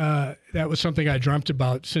me, that was something I dreamt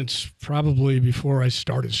about since probably before I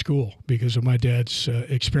started school because of my dad's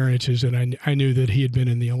experiences, and I knew that he had been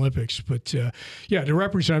in the Olympics. But to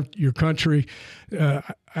represent your country,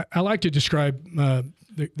 I like to describe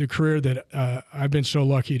the career that I've been so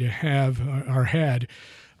lucky to have or had.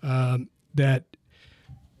 That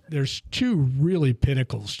there's 2 really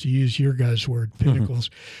pinnacles, to use your guys' word, pinnacles,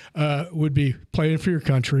 would be playing for your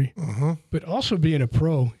country, but also being a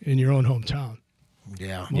pro in your own hometown.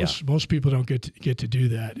 Yeah, most people don't get to do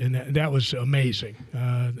that, and that was amazing.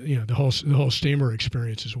 The whole steamer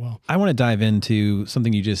experience as well. I want to dive into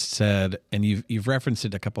something you just said, and you've referenced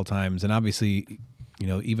it a couple of times, and obviously,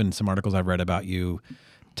 even some articles I've read about you,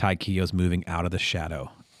 Ty Keough's moving out of the shadow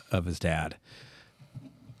of his dad.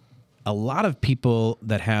 A lot of people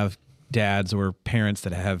that have dads or parents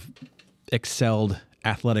that have excelled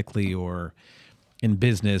athletically or in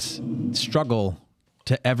business struggle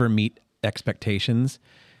to ever meet expectations.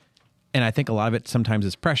 And I think a lot of it sometimes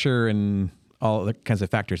is pressure and all the kinds of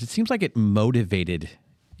factors. It seems like it motivated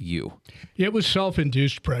you. It was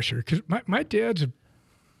self-induced pressure because my dad's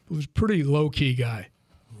was a pretty low-key guy.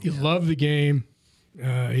 He loved the game.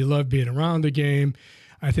 He loved being around the game.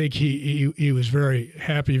 I think he was very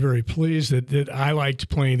happy, very pleased that I liked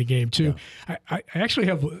playing the game too. Yeah. I actually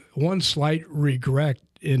have one slight regret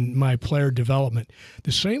in my player development.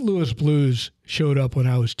 The St. Louis Blues showed up when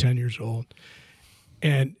I was 10 years old.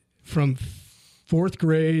 And from 4th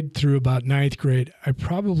grade through about 9th grade, I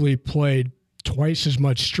probably played twice as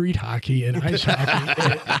much street hockey and ice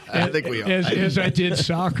hockey as I did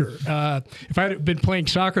soccer. If I had been playing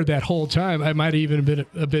soccer that whole time, I might have even been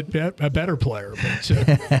a better player. But,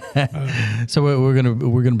 so we're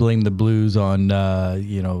gonna blame the Blues on a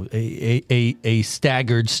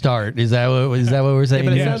staggered start. Is that what we're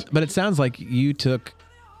saying? But it sounds like you took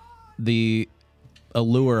the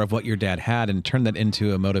allure of what your dad had and turned that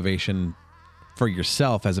into a motivation for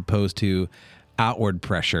yourself as opposed to outward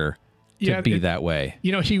pressure. Be that way.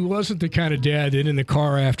 He wasn't the kind of dad that in the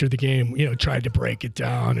car after the game, tried to break it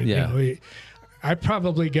down. And, I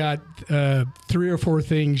probably got 3 or 4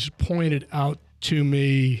 things pointed out to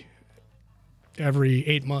me every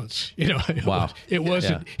 8 months. Wow. It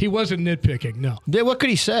wasn't. He wasn't nitpicking. No. Yeah, what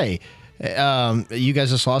could he say? You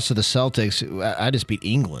guys just lost to the Celtics. I just beat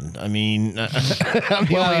England. I mean, I'm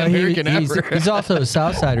the only American ever. He's also a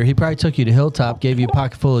Southsider. He probably took you to Hilltop, gave you a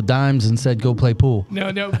pocket full of dimes, and said, "Go play pool."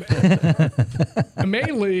 No.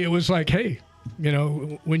 Mainly, it was like, hey,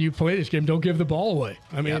 when you play this game, don't give the ball away.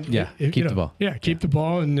 I mean, keep the ball. Yeah, keep the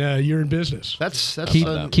ball, and you're in business. That's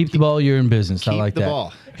keep the ball. You're in business. I like that.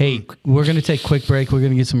 Ball. Hey, we're gonna take a quick break. We're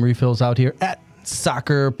gonna get some refills out here at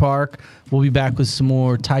Soccer Park. We'll be back with some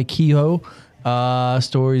more Keough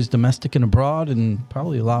stories, domestic and abroad, and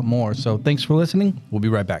probably a lot more. So thanks for listening. We'll be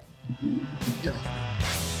right back.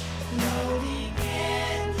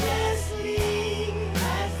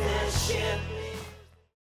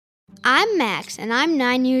 I'm Max, and I'm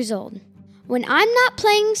 9 years old. When I'm not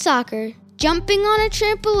playing soccer, jumping on a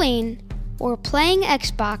trampoline, or playing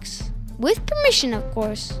Xbox, with permission of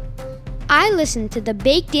course, I listen to the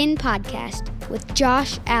Baked In podcast with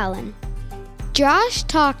Josh Allen. Josh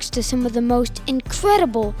talks to some of the most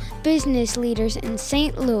incredible business leaders in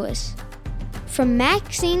St. Louis. From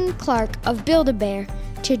Maxine Clark of Build-A-Bear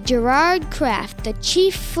to Gerard Kraft, the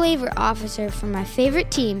chief flavor officer for my favorite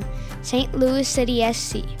team, St. Louis City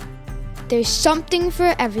SC. There's something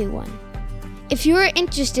for everyone. If you are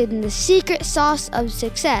interested in the secret sauce of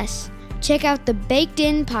success, check out the Baked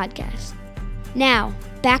In podcast. Now,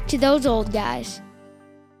 back to those old guys.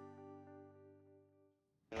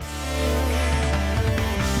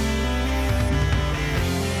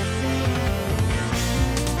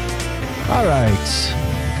 All right.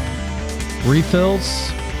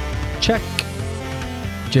 Refills. Check.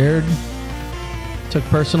 Jared took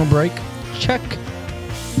personal break. Check.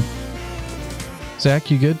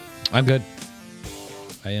 Zach, you good? I'm good.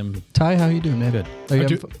 I am. Ty, how you doing, man? Good. Are you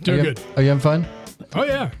Doing good. Are you having fun? Oh,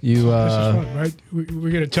 yeah. You, this is fun, right?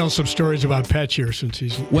 We're going to tell some stories about Patch here since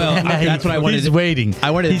he's... Well, that's what I wanted. He's waiting.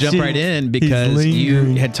 I wanted to jump right in because you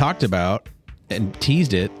lingering. had talked about and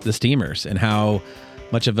teased it, the Steamers, and how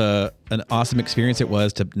much of an awesome experience it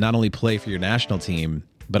was to not only play for your national team,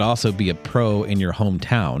 but also be a pro in your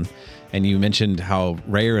hometown. And you mentioned how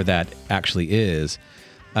rare that actually is.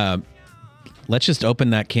 Let's just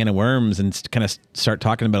open that can of worms and kind of start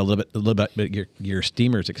talking about a little bit about your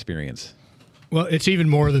Steamers experience. Well, it's even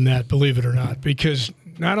more than that, believe it or not, because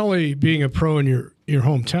not only being a pro in your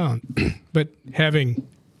hometown, but having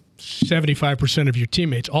 75% of your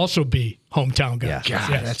teammates also be hometown guys. God,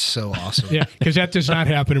 Yes. that's so awesome. Yeah, because that does not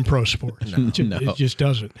happen in pro sports. It just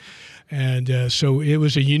doesn't. And so it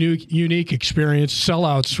was a unique experience.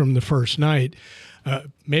 Sellouts from the first night,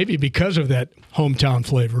 maybe because of that hometown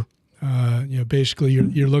flavor. Basically,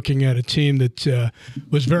 you're looking at a team that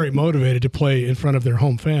was very motivated to play in front of their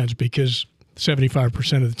home fans because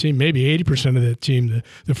 75% of the team, maybe 80% of the team,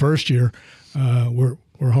 the first year, were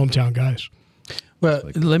hometown guys. Well,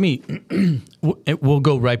 we'll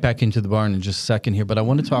go right back into the barn in just a second here, but I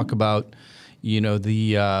want to talk about, your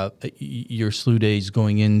SLU days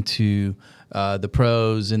going into the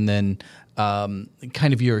pros, and then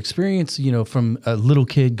kind of your experience, from a little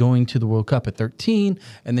kid going to the World Cup at 13,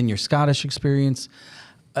 and then your Scottish experience.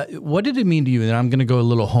 What did it mean to you? And I'm going to go a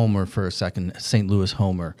little Homer for a second, St. Louis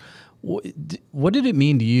Homer. What did it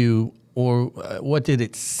mean to you, or what did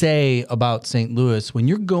it say about St. Louis when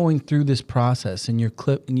you're going through this process and you're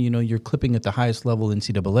clipping at the highest level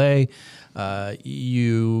NCAA?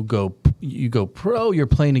 You go pro. You're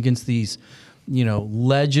playing against these,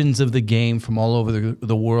 legends of the game from all over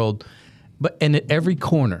the world. And at every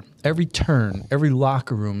corner, every turn, every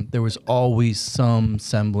locker room, there was always some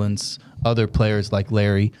semblance. Other players like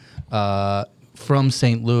Larry from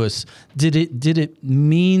St. Louis. Did it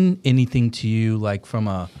mean anything to you, like from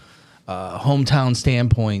a hometown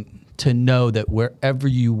standpoint, to know that wherever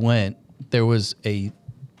you went, there was a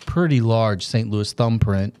pretty large St. Louis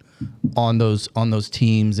thumbprint on those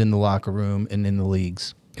teams in the locker room and in the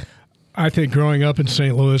leagues? I think growing up in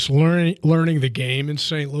St. Louis, learning the game in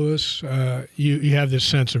St. Louis, you have this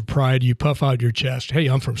sense of pride. You puff out your chest, hey,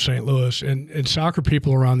 I'm from St. Louis. And soccer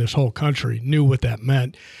people around this whole country knew what that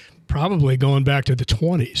meant, probably going back to the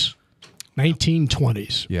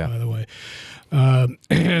 1920s, by the way.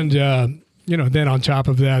 Then on top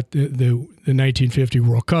of that, the 1950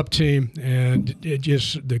 World Cup team, and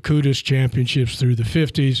just the Keough championships through the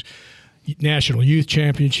 50s, National Youth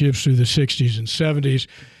Championships through the 60s and 70s.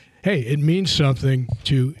 Hey, it means something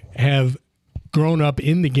to have grown up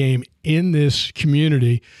in the game in this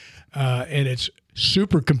community, and it's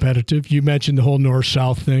super competitive. You mentioned the whole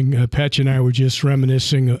North-South thing. Patch and I were just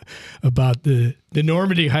reminiscing about the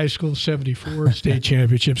Normandy High School 74 state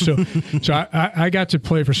championship. So I got to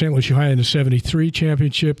play for St. Louis U High in the 73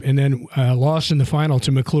 championship, and then lost in the final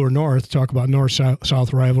to McClure North. Talk about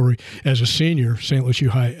North-South rivalry as a senior, St. Louis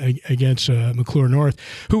U High against McClure North,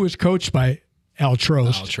 who was coached by Al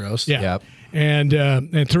Trost. Yeah. Yep.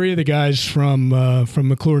 And three of the guys from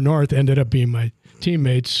McClure North ended up being my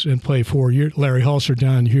teammates and play 4 years. Larry Hulser,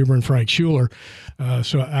 Don Huber, and Frank Schuler.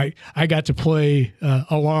 So I got to play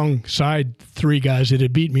alongside 3 guys that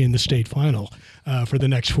had beat me in the state final for the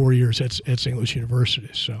next 4 years at St. Louis University.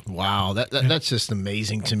 So wow, that's just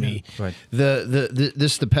amazing to me. Right.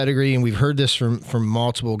 The pedigree, and we've heard this from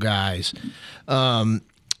multiple guys.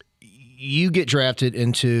 You get drafted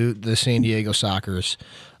into the San Diego Sockers.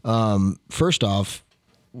 First off,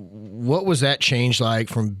 what was that change like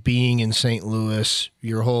from being in St. Louis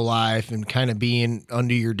your whole life and kind of being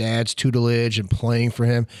under your dad's tutelage and playing for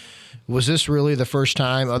him? Was this really the first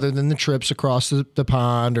time, other than the trips across the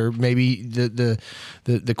pond or maybe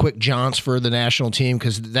the quick jaunts for the national team?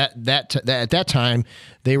 Because at that time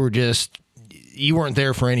they were you weren't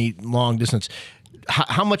there for any long distance.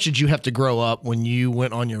 How much did you have to grow up when you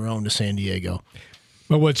went on your own to San Diego?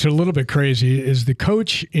 Well, what's a little bit crazy is the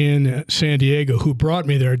coach in San Diego who brought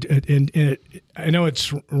me there, and I know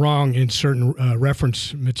it's wrong in certain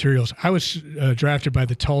reference materials. I was drafted by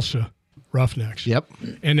the Tulsa Roughnecks. Yep.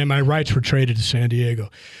 And then my rights were traded to San Diego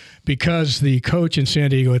because the coach in San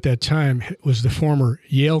Diego at that time was the former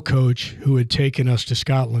Yale coach who had taken us to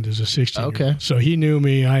Scotland as a 16-year-old. Okay. So he knew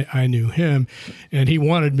me, I knew him, and he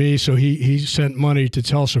wanted me, so he sent money to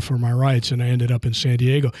Tulsa for my rights, and I ended up in San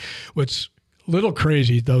Diego. What's little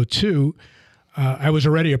crazy, though, too, I was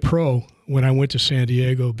already a pro when I went to San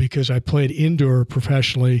Diego because I played indoor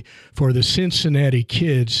professionally for the Cincinnati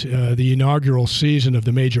Kids, the inaugural season of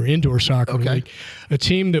the Major Indoor Soccer League, a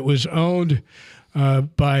team that was owned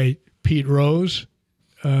by Pete Rose,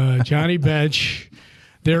 Johnny Bench,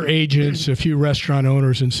 their agents, a few restaurant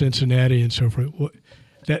owners in Cincinnati, and so forth.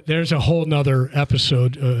 There's a whole nother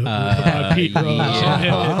episode about Pete Rose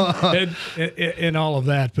and all of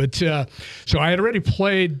that. But so I had already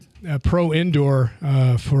played pro indoor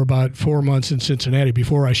for about 4 months in Cincinnati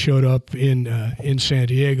before I showed up in San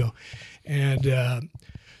Diego, and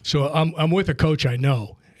so I'm with a coach I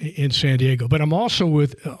know in San Diego, but I'm also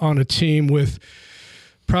on a team with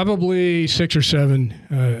probably 6 or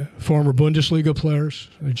 7 former Bundesliga players,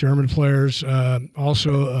 German players,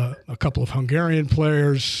 also a couple of Hungarian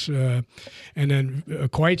players, and then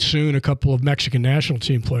quite soon a couple of Mexican national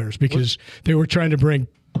team players because they were trying to bring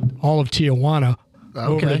all of Tijuana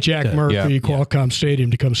over to Jack Murphy Qualcomm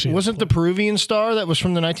Stadium to come see. Wasn't the Peruvian star that was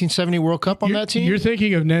from the 1970 World Cup on that team? You're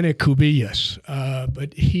thinking of Nene Cubillas,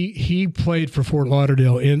 but he played for Fort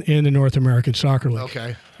Lauderdale in the North American Soccer League.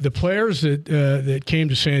 Okay. The players that came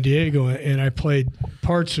to San Diego, and I played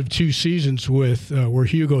parts of 2 seasons with, were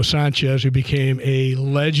Hugo Sanchez, who became a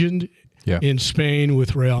legend in Spain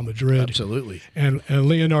with Real Madrid. Absolutely. And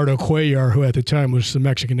Leonardo Cuellar, who at the time was the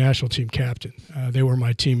Mexican national team captain. They were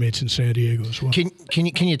my teammates in San Diego as well.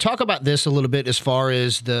 Can you talk about this a little bit as far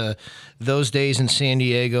as those days in San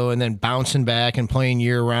Diego and then bouncing back and playing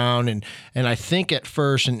year round? And I think at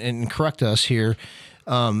first, and correct us here,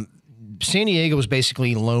 San Diego was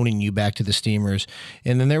basically loaning you back to the Steamers.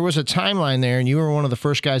 And then there was a timeline there, and you were one of the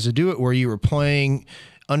first guys to do it, where you were playing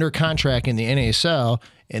under contract in the NASL,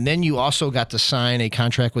 and then you also got to sign a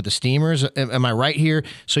contract with the Steamers. Am I right here?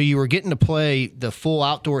 So you were getting to play the full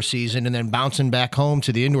outdoor season and then bouncing back home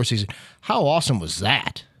to the indoor season. How awesome was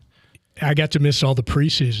that? I got to miss all the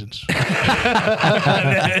preseasons.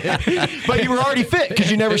 But you were already fit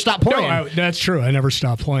because you never stopped playing. No, that's true. I never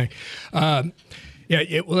stopped playing. Well,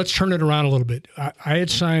 let's turn it around a little bit. I had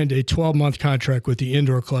signed a 12-month contract with the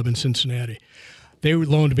indoor club in Cincinnati. They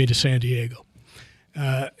loaned me to San Diego.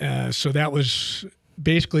 So that was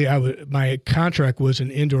basically my contract was an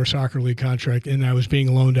indoor soccer league contract, and I was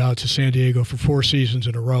being loaned out to San Diego for 4 seasons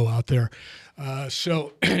in a row out there.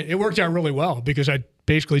 So it worked out really well because I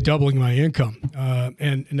basically doubling my income,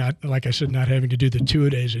 and not, like I said, not having to do the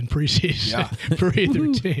 2-a-days in preseason for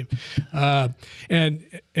either team,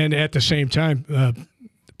 and at the same time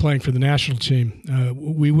playing for the national team.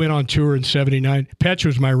 We went on tour in '79. Petch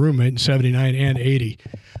was my roommate in '79 and '80.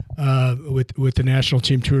 With the national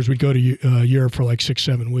team tours, we'd go to Europe for like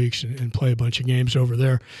 6-7 weeks and play a bunch of games over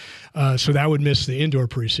there. So that would miss the indoor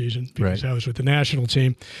preseason because I was with the national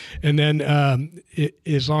team. And then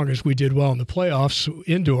as long as we did well in the playoffs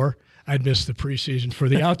indoor, I'd miss the preseason for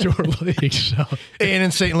the outdoor league. So. And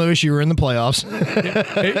in St. Louis, you were in the playoffs.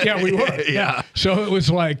 Yeah, we were. Yeah. So it was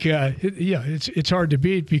like, it's hard to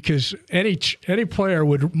beat because any player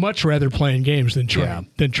would much rather play in games than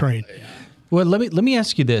train. Well, let me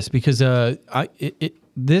ask you this because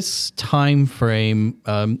this time frame,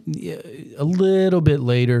 a little bit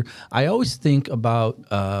later, I always think about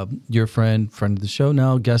your friend of the show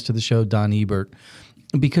now, guest of the show, Don Ebert,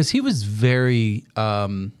 because he was very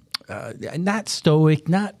not stoic,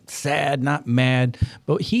 not sad, not mad,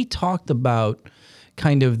 but he talked about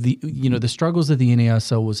kind of the the struggles that the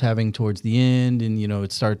NASL was having towards the end, and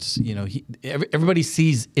it starts everybody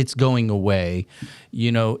sees it's going away.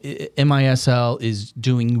 MISL is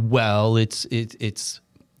doing well. It's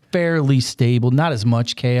fairly stable, not as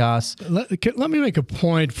much chaos. Let me make a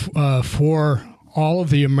point for all of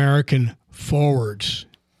the American forwards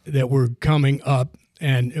that were coming up,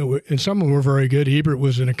 and some of them were very good. Ebert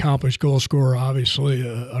was an accomplished goal scorer, obviously,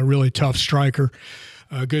 a really tough striker,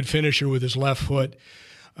 a good finisher with his left foot.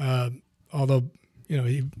 Although,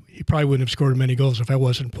 he probably wouldn't have scored many goals if I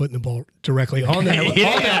wasn't putting the ball directly on that.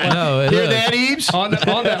 Hear that, Ebes? On that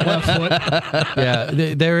left foot.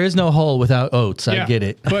 Yeah, there is no hole without oats. I get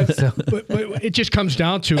it. But it just comes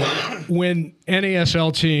down to when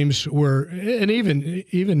NASL teams were, and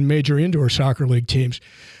even major indoor soccer league teams,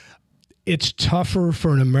 it's tougher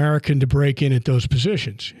for an American to break in at those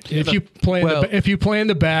positions. If you play in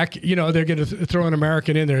the back, they're going to throw an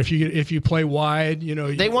American in there. If you play wide,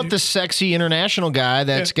 they want the sexy international guy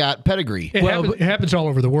that's got pedigree. It happens all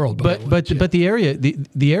over the world. But the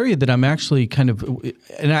area that I'm actually kind of,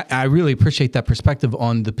 and I really appreciate that perspective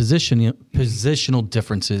on the positional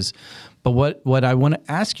differences. But what I want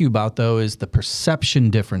to ask you about, though, is the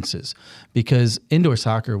perception differences, because indoor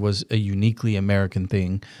soccer was a uniquely American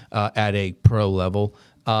thing at a pro level.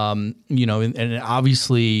 And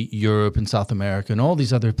obviously Europe and South America and all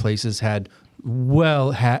these other places had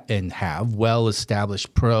have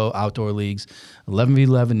well-established pro outdoor leagues.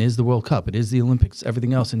 11v11 is the World Cup. It is the Olympics,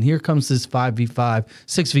 everything else. And here comes this 5v5,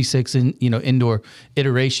 6v6 indoor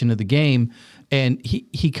iteration of the game. And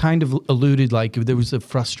he kind of alluded like there was a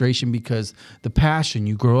frustration because the passion,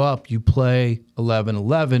 you grow up, you play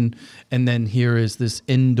 11-11, and then here is this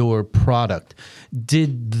indoor product.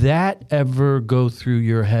 Did that ever go through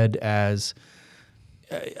your head as,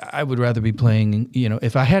 I would rather be playing,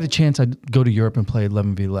 if I had a chance, I'd go to Europe and play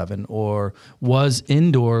 11v11, or was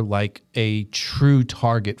indoor like a true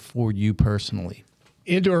target for you personally?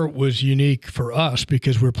 Indoor was unique for us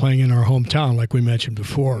because we're playing in our hometown, like we mentioned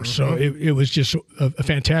before. Mm-hmm. So it was just a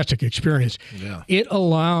fantastic experience. Yeah. It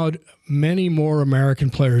allowed many more American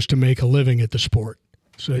players to make a living at the sport.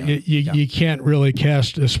 So you can't really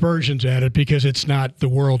cast aspersions at it because it's not the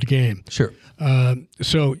world game. Sure. And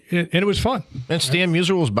it was fun. And Stan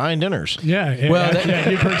Musial was buying dinners. Yeah. Well,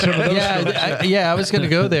 you've heard some of those stories. I was going to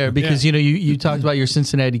go there because, you talked about your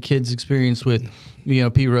Cincinnati Kids experience with,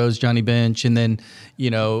 P. Rose, Johnny Bench, and then,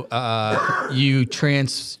 you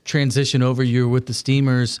transition over, you're with the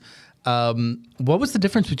Steamers. What was the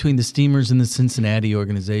difference between the Steamers and the Cincinnati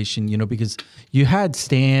organization? Because you had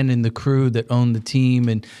Stan and the crew that owned the team,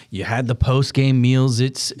 and you had the post-game meals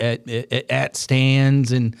at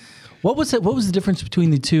Stan's. And what was it? What was the difference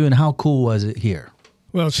between the two, and how cool was it here?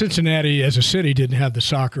 Well, Cincinnati as a city didn't have the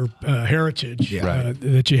soccer heritage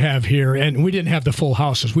that you have here, and we didn't have the full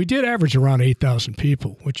houses. We did average around 8,000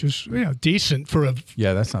 people, which is decent for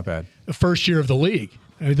that's not bad. The first year of the league.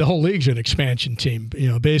 I mean, the whole league's an expansion team,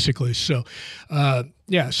 basically. So,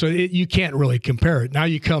 you can't really compare it. Now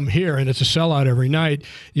you come here, and it's a sellout every night.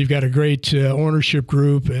 You've got a great ownership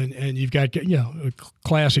group, and you've got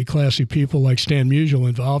classy people like Stan Musial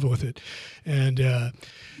involved with it. And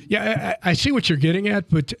I see what you're getting at,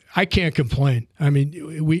 but I can't complain. I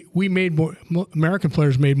mean, we made more. American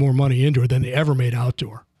players made more money indoor than they ever made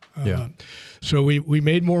outdoor. So we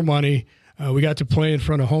made more money. We got to play in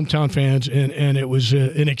front of hometown fans, and it was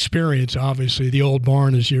an experience. Obviously, the old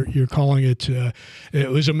barn, as you're calling it, it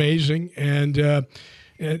was amazing. And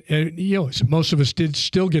most of us did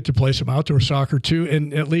still get to play some outdoor soccer too,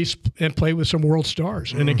 and play with some world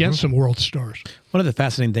stars and against some world stars. One of the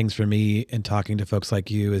fascinating things for me in talking to folks like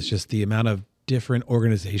you is just the amount of different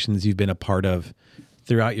organizations you've been a part of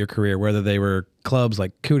throughout your career, whether they were clubs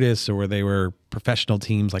like Keough or where they were professional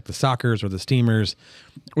teams like the Sockers or the Steamers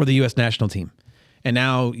or the U.S. national team. And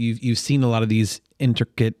now you've seen a lot of these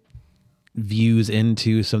intricate views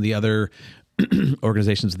into some of the other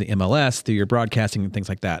organizations of the MLS through your broadcasting and things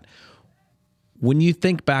like that. When you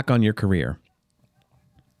think back on your career,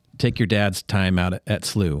 take your dad's time out at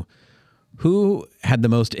SLU, who had the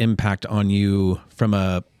most impact on you from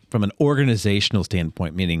an organizational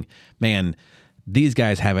standpoint, meaning, man, these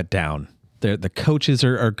guys have it down. The coaches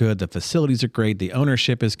are good. The facilities are great. The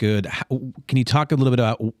ownership is good. Can you talk a little bit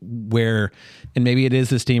about where, and maybe it is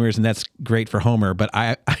the Steamers, and that's great for Homer, but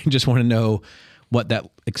I just want to know what that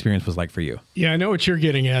experience was like for you. Yeah, I know what you're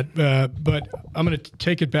getting at, but I'm going to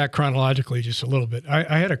take it back chronologically just a little bit.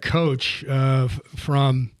 I had a coach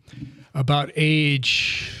from about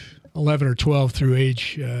age 11 or 12 through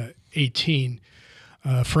age 18,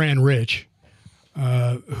 Fran Rich,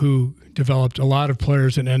 who developed a lot of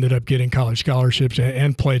players and ended up getting college scholarships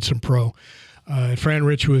and played some pro. Fran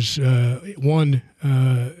Rich was one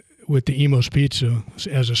with the Emo's Pizza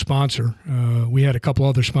as a sponsor. We had a couple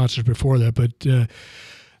other sponsors before that, but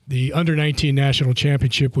the Under-19 National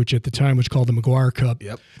Championship, which at the time was called the McGuire Cup.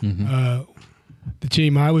 Yep. The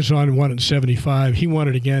team I was on won it in 75. He won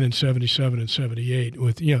it again in 77 and 78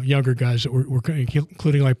 with younger guys that were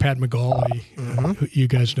including like Pat McGauley, who you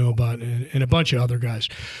guys know about, and a bunch of other guys.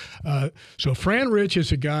 So Fran Rich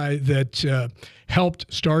is a guy that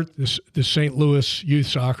helped start the St. Louis Youth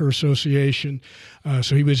Soccer Association.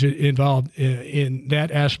 So he was involved in that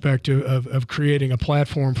aspect of creating a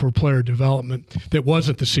platform for player development that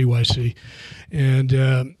wasn't the CYC, and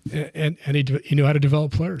he knew how to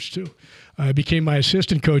develop players too. I became my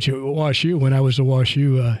assistant coach at WashU when I was the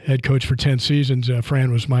WashU head coach for 10 seasons.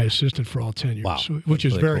 Fran was my assistant for all 10 years, Wow. which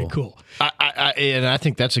is Really very cool. And I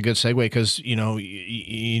think that's a good segue because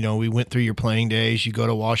we went through your playing days. You go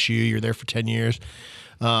to WashU, you're there for 10 years.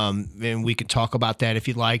 And we could talk about that if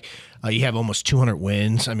you'd like. You have almost 200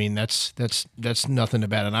 wins. I mean, that's nothing to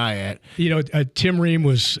bat an eye at. Tim Ream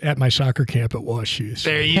was at my soccer camp at WashU. So.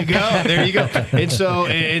 There you go. There you go. And so,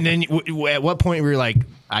 and then at what point were you like,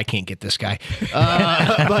 I can't get this guy?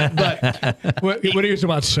 But when he was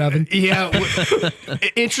about 7. Yeah.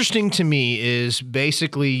 Interesting to me is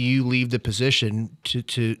basically you leave the position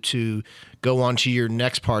to go on to your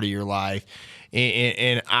next part of your life,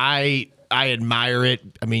 and I admire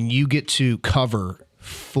it. I mean, you get to cover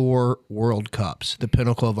 4 World Cups, the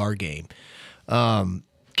pinnacle of our game.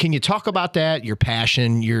 Can you talk about that? Your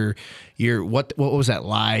passion, your what was that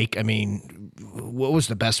like? I mean, what was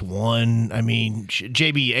the best one? I mean,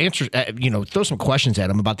 JB, answer. Throw some questions at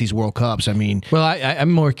him about these World Cups. I mean, well,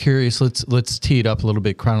 I'm more curious. Let's tee it up a little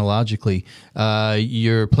bit chronologically.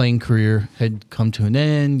 Your playing career had come to an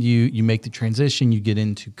end. You make the transition. You get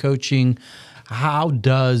into coaching. How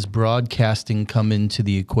does broadcasting come into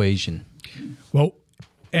the equation? Well,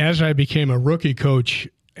 as I became a rookie coach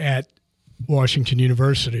at Washington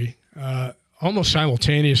University, almost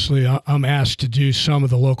simultaneously, I'm asked to do some of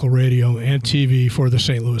the local radio and TV for the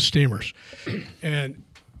St. Louis Steamers, and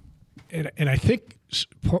I think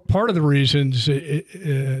part of the reasons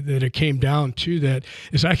that it came down to that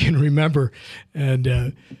is I can remember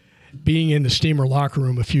being in the Steamer locker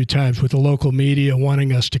room a few times with the local media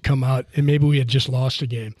wanting us to come out, and maybe we had just lost a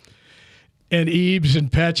game. And Eves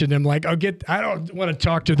and Petch and them like, I don't want to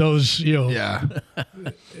talk to those,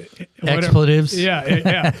 expletives.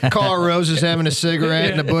 Yeah. Carl Rose is having a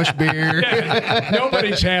cigarette and a Busch beer.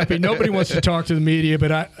 Nobody's happy. Nobody wants to talk to the media.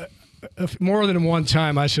 But more than one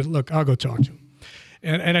time, I said, look, I'll go talk to them.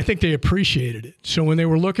 And I think they appreciated it. So when they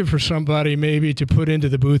were looking for somebody maybe to put into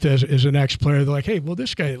the booth as an ex-player, they're like, hey, well,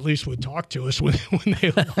 this guy at least would talk to us when they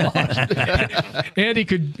lost. And he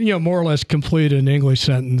could, more or less complete an English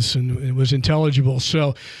sentence and it was intelligible.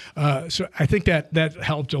 So I think that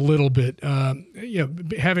helped a little bit.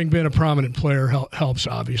 Having been a prominent player helps,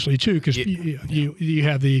 obviously, too, because you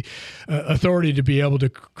have the authority to be able to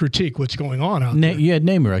critique what's going on out there. You had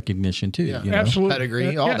name recognition, too. Yeah. Absolutely.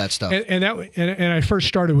 Pedigree, all that stuff. And I first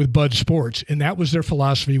started with Bud Sports, and that was their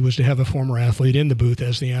philosophy, was to have a former athlete in the booth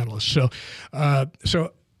as the analyst. So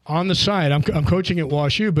on the side, I'm coaching at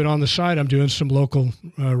WashU, but on the side, I'm doing some local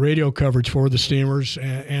radio coverage for the Steamers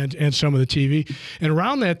and some of the TV. And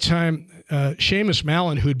around that time, Seamus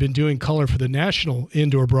Mallon, who'd been doing color for the national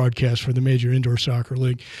indoor broadcast for the Major Indoor Soccer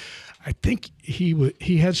League, I think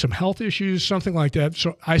he had some health issues, something like that.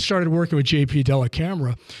 So I started working with JP Della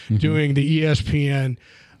Camera, doing the ESPN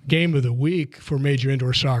Game of the Week for Major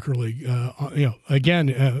Indoor Soccer League.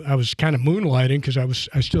 Again, I was kind of moonlighting because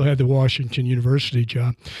I still had the Washington University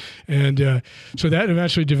job, and so that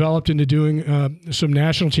eventually developed into doing some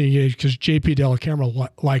national team games because JP Della Camera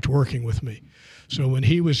liked working with me. So when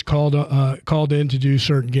he was called in to do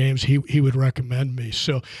certain games, he would recommend me.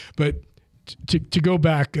 So, but to go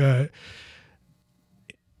back,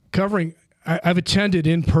 covering, I've attended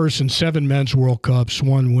in person 7 men's World Cups,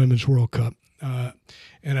 1 women's World Cup.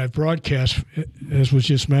 And I've broadcast, as was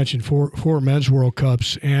just mentioned, 4 men's World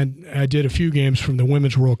Cups, and I did a few games from the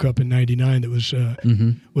Women's World Cup in '99 that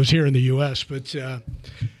was here in the U.S. But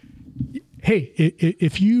hey,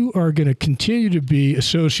 if you are going to continue to be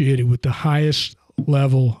associated with the highest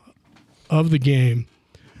level of the game,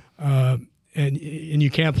 and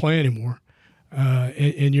you can't play anymore,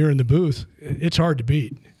 and you're in the booth, it's hard to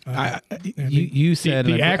beat. You said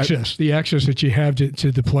the access that you have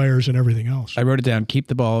to the players and everything else. I wrote it down. Keep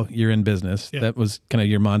the ball. You're in business. Yeah. That was kind of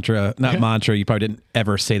your mantra. Not mantra. You probably didn't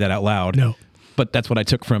ever say that out loud. No, but that's what I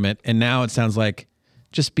took from it. And now it sounds like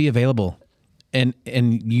just be available, and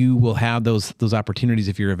you will have those opportunities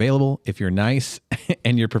if you're available, if you're nice,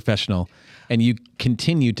 and you're professional. and you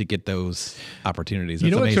continue to get those opportunities.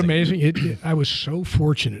 You That's know what's amazing? I was so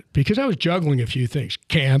fortunate because I was juggling a few things: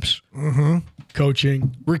 camps,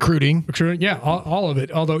 coaching, Recruiting. yeah, all of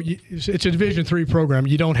it. Although it's a Division III program,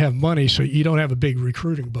 you don't have money, so you don't have a big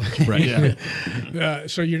recruiting budget. Right. Yeah.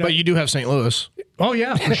 So you're not. But you do have St. Louis. Oh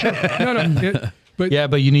yeah, for sure. No.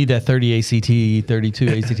 But you need that 30 ACT, 32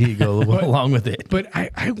 ACT to go along with it. But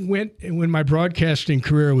I went, and when my broadcasting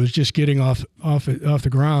career was just getting off the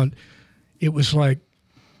ground, it was like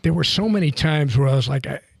there were so many times where I was like,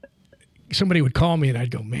 somebody would call me and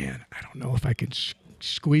I'd go, man, I don't know if I could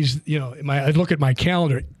squeeze, I'd look at my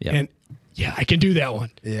calendar and yeah, I can do that one.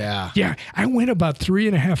 Yeah. Yeah. I went about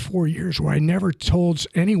 3.5, 4 years where I never told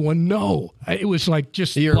anyone no. It was like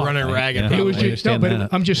just You're luck. running ragged. Yeah. It was just, no,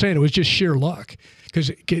 but I'm just saying it was just sheer luck because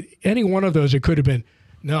any one of those, it could have been,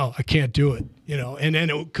 no, I can't do it, and then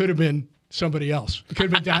it could have been somebody else. It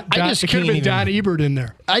could have been Don Ebert in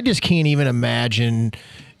there. I just can't even imagine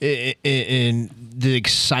in the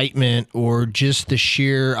excitement or just the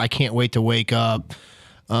sheer, I can't wait to wake up,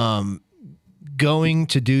 going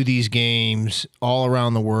to do these games all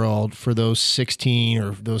around the world for those 16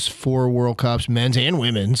 or those 4 World Cups, men's and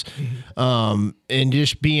women's, and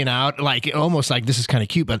just being out, like almost like this is kind of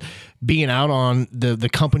cute, but being out on the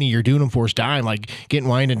company you're doing them for is dying, like getting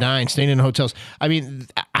wine to dine, staying in hotels. I mean,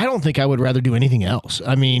 I don't think I would rather do anything else.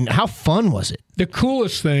 I mean, how fun was it? The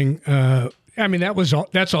coolest thing,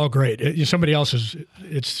 that's all great. It's somebody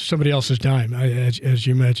else's dime, as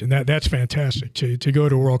you mentioned. That's fantastic to go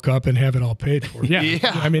to a World Cup and have it all paid for. Yeah.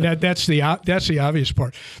 I mean that's the obvious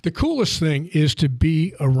part. The coolest thing is to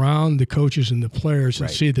be around the coaches and the players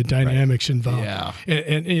and see the dynamics involved. Yeah.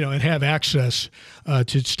 And have access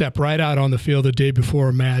to step right out on the field the day before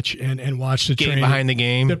a match and watch the training behind the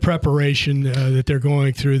game, the preparation that they're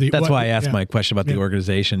going through. That's why I asked my question about the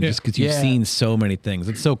organization, just because you've seen so many things.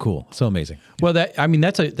 It's so cool, so amazing. Well, that's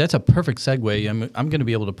a perfect segue. I'm going to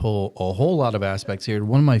be able to pull a whole lot of aspects here.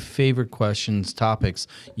 One of my favorite topics,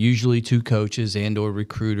 usually to coaches and or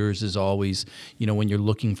recruiters, is always, when you're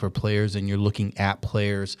looking for players and you're looking at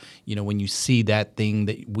players, when you see that thing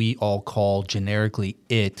that we all call generically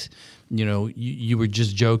it. You were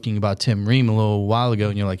just joking about Tim Ream a little while ago,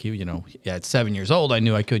 and you're like, at 7 years old, I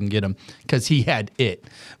knew I couldn't get him because he had it.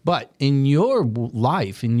 But in your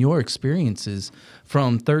life, in your experiences,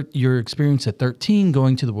 from your experience at 13,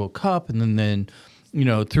 going to the World Cup, and then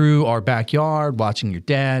through our backyard, watching your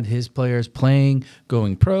dad, his players playing,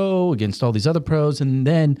 going pro against all these other pros, and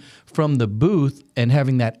then from the booth and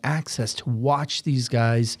having that access to watch these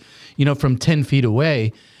guys, from 10 feet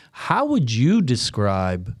away, how would you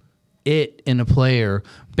describe it in a player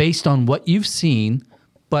based on what you've seen,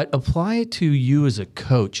 but apply it to you as a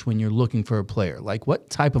coach when you're looking for a player? Like, what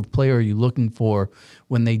type of player are you looking for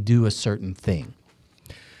when they do a certain thing?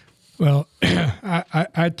 Well,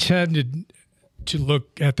 I tended to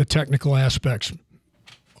look at the technical aspects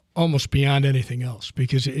almost beyond anything else,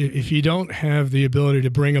 because if you don't have the ability to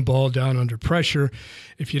bring a ball down under pressure,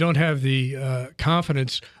 if you don't have the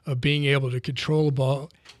confidence of being able to control the ball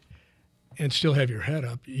and still have your head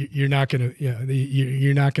up, you're not going to,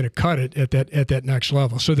 you're not going to cut it at that next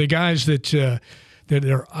level. So the guys that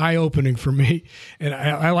are eye-opening for me, and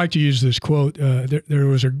I like to use this quote. There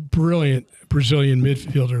was a brilliant Brazilian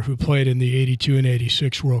midfielder who played in the 82 and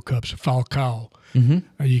 86 World Cups, Falcao.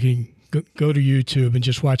 Mm-hmm. You can go to YouTube and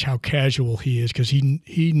just watch how casual he is, because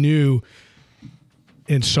he knew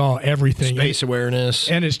and saw everything. Space awareness.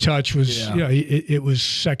 And his touch was, it was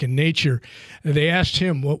second nature. And they asked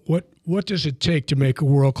him, what does it take to make a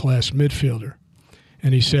world-class midfielder?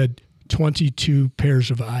 And he said, 22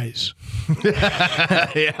 pairs of eyes.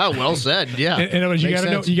 Yeah, well said. Yeah. And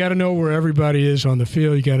you got to know where everybody is on the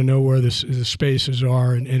field. You got to know where the spaces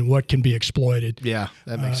are and what can be exploited. Yeah,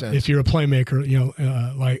 that makes sense. If you're a playmaker,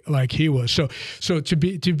 like he was. So to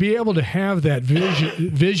be able to have that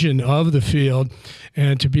vision of the field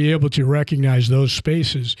and to be able to recognize those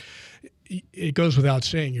spaces, it goes without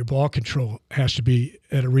saying your ball control has to be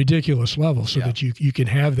at a ridiculous level so that you can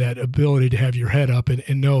have that ability to have your head up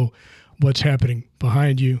and know what's happening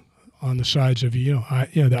behind you, on the sides of you.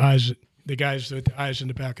 The eyes, the guys with the eyes in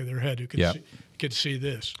the back of their head who can see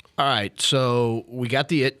this. All right, so we got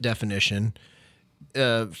the it definition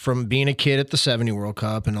from being a kid at the 70 World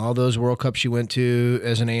Cup and all those World Cups you went to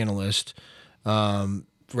as an analyst.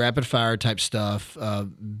 Rapid fire type stuff.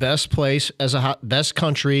 Best place as best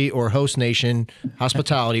country or host nation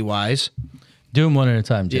hospitality wise. Do them one at a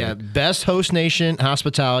time, Jay. Yeah, best host nation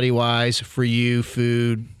hospitality wise for you,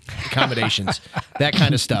 food, accommodations, that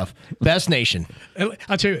kind of stuff. Best nation.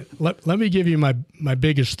 I'll tell you. Let me give you my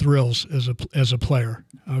biggest thrills as a player.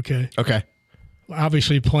 Okay. Okay.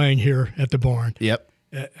 obviously playing here at the barn. Yep.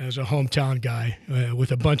 As a hometown guy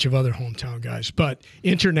with a bunch of other hometown guys. But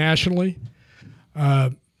internationally,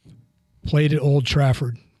 played at Old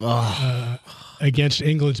Trafford against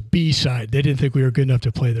England's B side. They didn't think we were good enough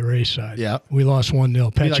to play the A side. Yeah. We lost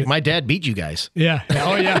 1-0. Like, my dad beat you guys. Yeah.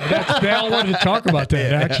 Oh, yeah. They all wanted to talk about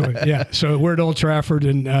that, actually. Yeah. So we're at Old Trafford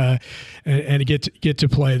and get to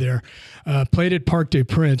play there. Played at Parc des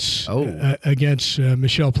Princes against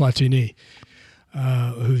Michel Platini,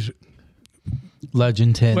 who's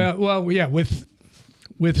Legend 10. well, yeah, with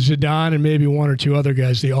Zidane and maybe one or two other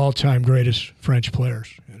guys, the all-time greatest French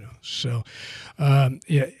players. So,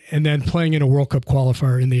 and then playing in a World Cup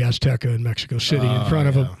qualifier in the Azteca in Mexico City in front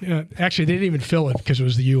of them. Actually, they didn't even fill it because it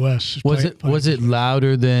was the U.S. Was it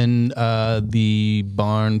louder than the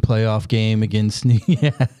barn playoff game against? Yeah.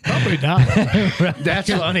 Probably not. That's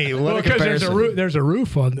funny. What a because comparison. there's a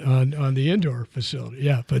roof on the indoor facility.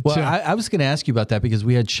 Yeah, but I was going to ask you about that because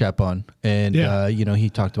we had Shep on, and he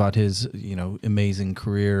talked about his amazing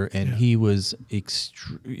career, and he was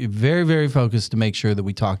very, very focused to make sure that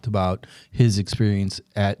we talked about his experience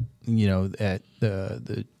at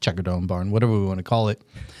the Checkerdome barn, whatever we want to call it.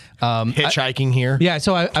 Hitchhiking here. Yeah,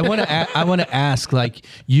 so I want to ask, like,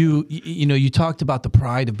 you talked about the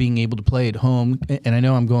pride of being able to play at home, and I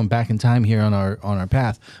know I'm going back in time here on our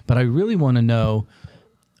path, but I really want to know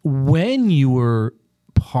when you were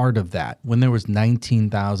part of that, when there was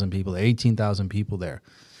 19,000 people, 18,000 people there.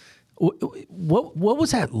 What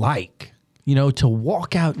was that like? To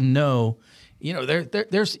walk out and know.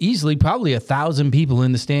 There's easily probably 1,000 people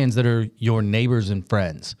in the stands that are your neighbors and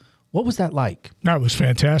friends. What was that like? That was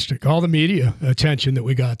fantastic. All the media attention that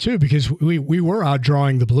we got too, because we were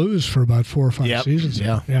outdrawing the Blues for about 4 or 5 seasons.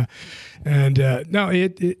 Yeah. And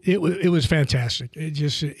it was fantastic. It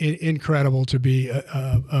just incredible to be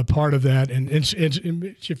a part of that, and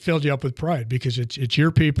it filled you up with pride because it's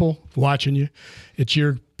your people watching you, it's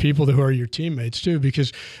your people who are your teammates too.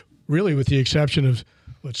 Because really, with the exception of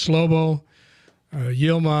Slobo,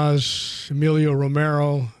 Yilmaz, Emilio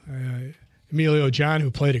Romero, Emilio John,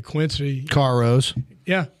 who played at Quincy. Carros.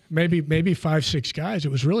 Yeah, maybe 5-6 guys.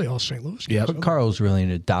 It was really all St. Louis guys. Yeah, but Carl's really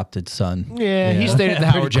an adopted son. Yeah, he stayed at the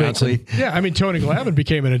Howard Johnson. Yeah, I mean, Tony Glavine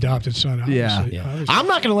became an adopted son, obviously. Yeah. I'm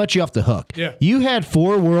not going to let you off the hook. Yeah. You had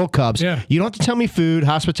 4 World Cups. Yeah. You don't have to tell me food,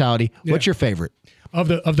 hospitality. Yeah. What's your favorite? Of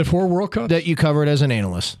the 4 World Cups? That you covered as an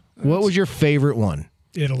analyst. What was your favorite one?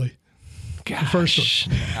 Italy. Gosh. First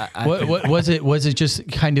one. What was it? Was it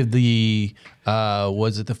just kind of the?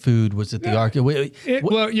 Was it the food? Was it the architecture?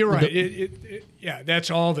 Well, you're right. Yeah, that's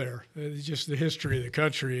all there. Just the history of the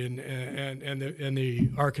country and the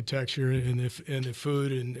architecture and the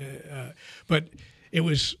food but it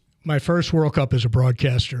was my first World Cup as a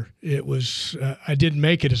broadcaster. It was I didn't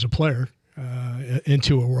make it as a player.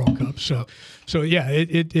 Into a World Cup, so yeah,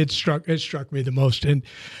 it struck me the most, and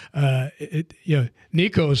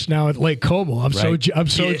Nico's now at Lake Como. I'm so jealous.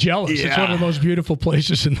 Yeah. It's one of the most beautiful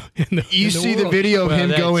places in the You see the world. video of him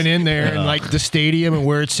going in there and like the stadium and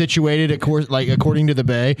where it's situated, of course, like according to the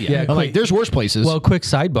Bay. Yeah, I'm like, there's worse places. Well, quick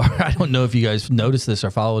sidebar. I don't know if you guys noticed this or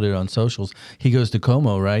followed it on socials. He goes to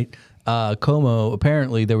Como, right? Como,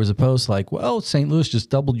 apparently there was a post like, well, St. Louis just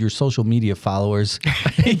doubled your social media followers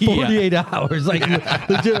in 48 hours. Like,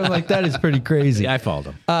 legit, I'm like, that is pretty crazy. Yeah, I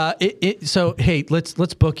followed him. So, hey, let's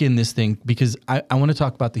book in this thing because I want to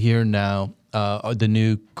talk about the here and now. The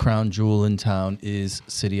new crown jewel in town is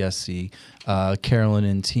City SC. Carolyn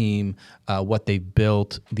and team, what they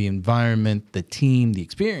built, the environment, the team, the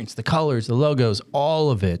experience, the colors, the logos, all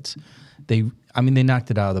of it. They knocked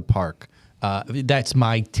it out of the park. That's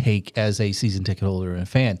my take as a season ticket holder and a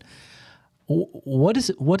fan. What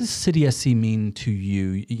does City SC mean to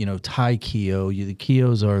you? Ty Keough. The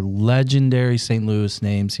Keoughs are legendary St. Louis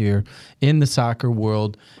names here in the soccer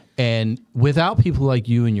world. And without people like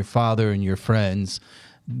you and your father and your friends,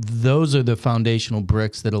 those are the foundational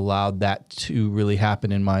bricks that allowed that to really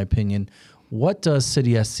happen, in my opinion. What does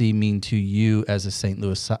City SC mean to you as a St.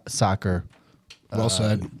 Louis soccer? Well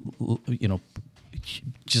said.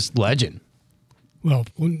 Just legend. Well,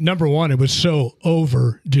 number one, it was so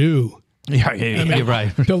overdue. Yeah, you're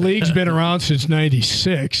right. The league's been around since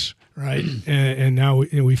 '96, right? And now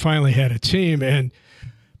we finally had a team, and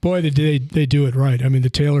boy, did they do it right. I mean,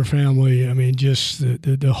 the Taylor family. I mean, just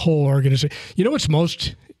the whole organization.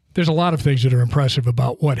 There's a lot of things that are impressive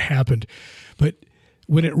about what happened, but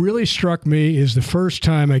when it really struck me is the first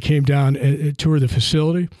time I came down and toured the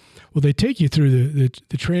facility. Well, they take you through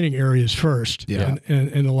the training areas first, and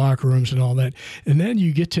the locker rooms and all that, and then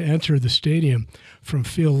you get to enter the stadium from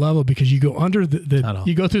field level because you go under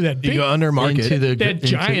you go through that big, You go under market. that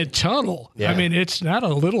giant tunnel. Yeah. I mean, it's not a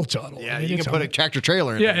little tunnel. Yeah, I mean, you it's can put a tractor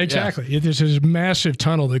trailer in Yeah, there. exactly. There's this massive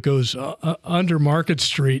tunnel that goes under Market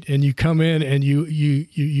Street, and you come in and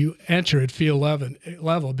you enter at field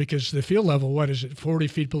level because the field level, what is it, 40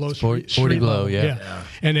 feet below 40 street below, level? yeah.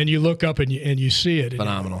 And then you look up and you see it.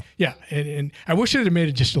 Phenomenal. Yeah, and I wish it had made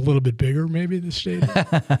it just a little bit bigger, maybe the stadium.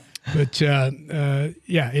 But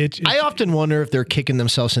it's I often wonder if they're kicking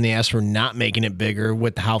themselves in the ass for not making it bigger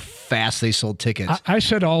with how fast they sold tickets. I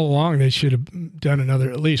said all along they should have done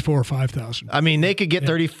another at least 4,000 or 5,000. I mean, they could get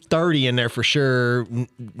 30 in there for sure,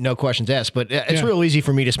 no questions asked. But it's Yeah. real easy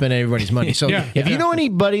for me to spend everybody's money. So Yeah. if you know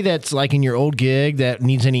anybody that's like in your old gig that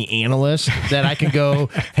needs any analysts that I could go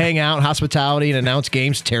hang out, hospitality, and announce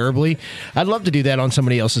games terribly, I'd love to do that on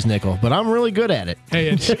somebody else's nickel. But I'm really good at it. Hey,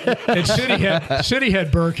 and City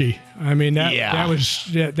had Berkey. I mean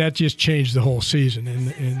that just changed the whole season and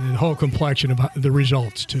the whole complexion of the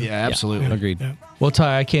results too. Yeah, absolutely. Agreed. Yeah. Well,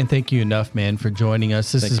 Ty, I can't thank you enough, man, for joining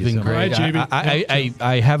us. This Thank has you been so much. great. All right, JB.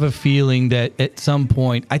 I have a feeling that at some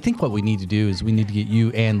point, I think what we need to do is we need to get you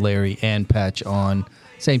and Larry and Patch on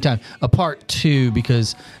same time, a part 2,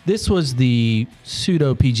 because this was the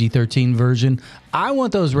pseudo PG-13 version. I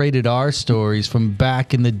want those rated R stories from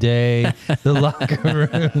back in the day, the locker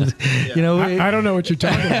rooms. You know, I don't know what you're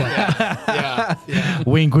talking about.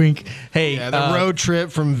 wink, wink. Hey, Yeah, the road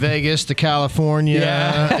trip from Vegas to California.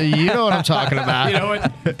 Yeah. You know what I'm talking about. You know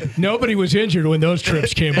what? Nobody was injured when those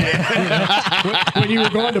trips came up. You know? When you were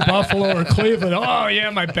going to Buffalo or Cleveland, oh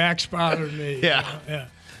yeah, my back's bothering me. Yeah.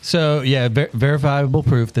 So, yeah, verifiable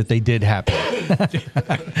proof that they did happen.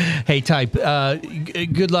 Hey, Ty,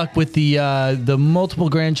 good luck with the multiple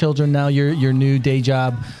grandchildren now, your new day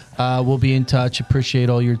job. We'll be in touch. Appreciate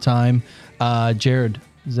all your time. Jared,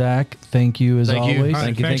 Zach, thank you as Thank you. always. All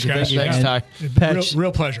right, thanks, guys. Thanks, Yeah. Ty. Patch,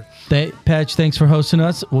 Real pleasure. Patch, thanks for hosting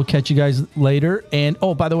us. We'll catch you guys later. And,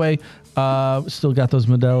 oh, by the way, still got those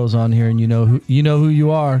Modelos on here, and you know who you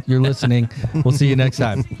are. You're listening. We'll see you next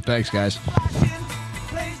time. Thanks, guys.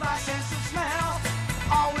 Plays by sense of smell,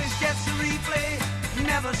 always gets the replay,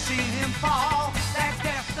 never seen him fall.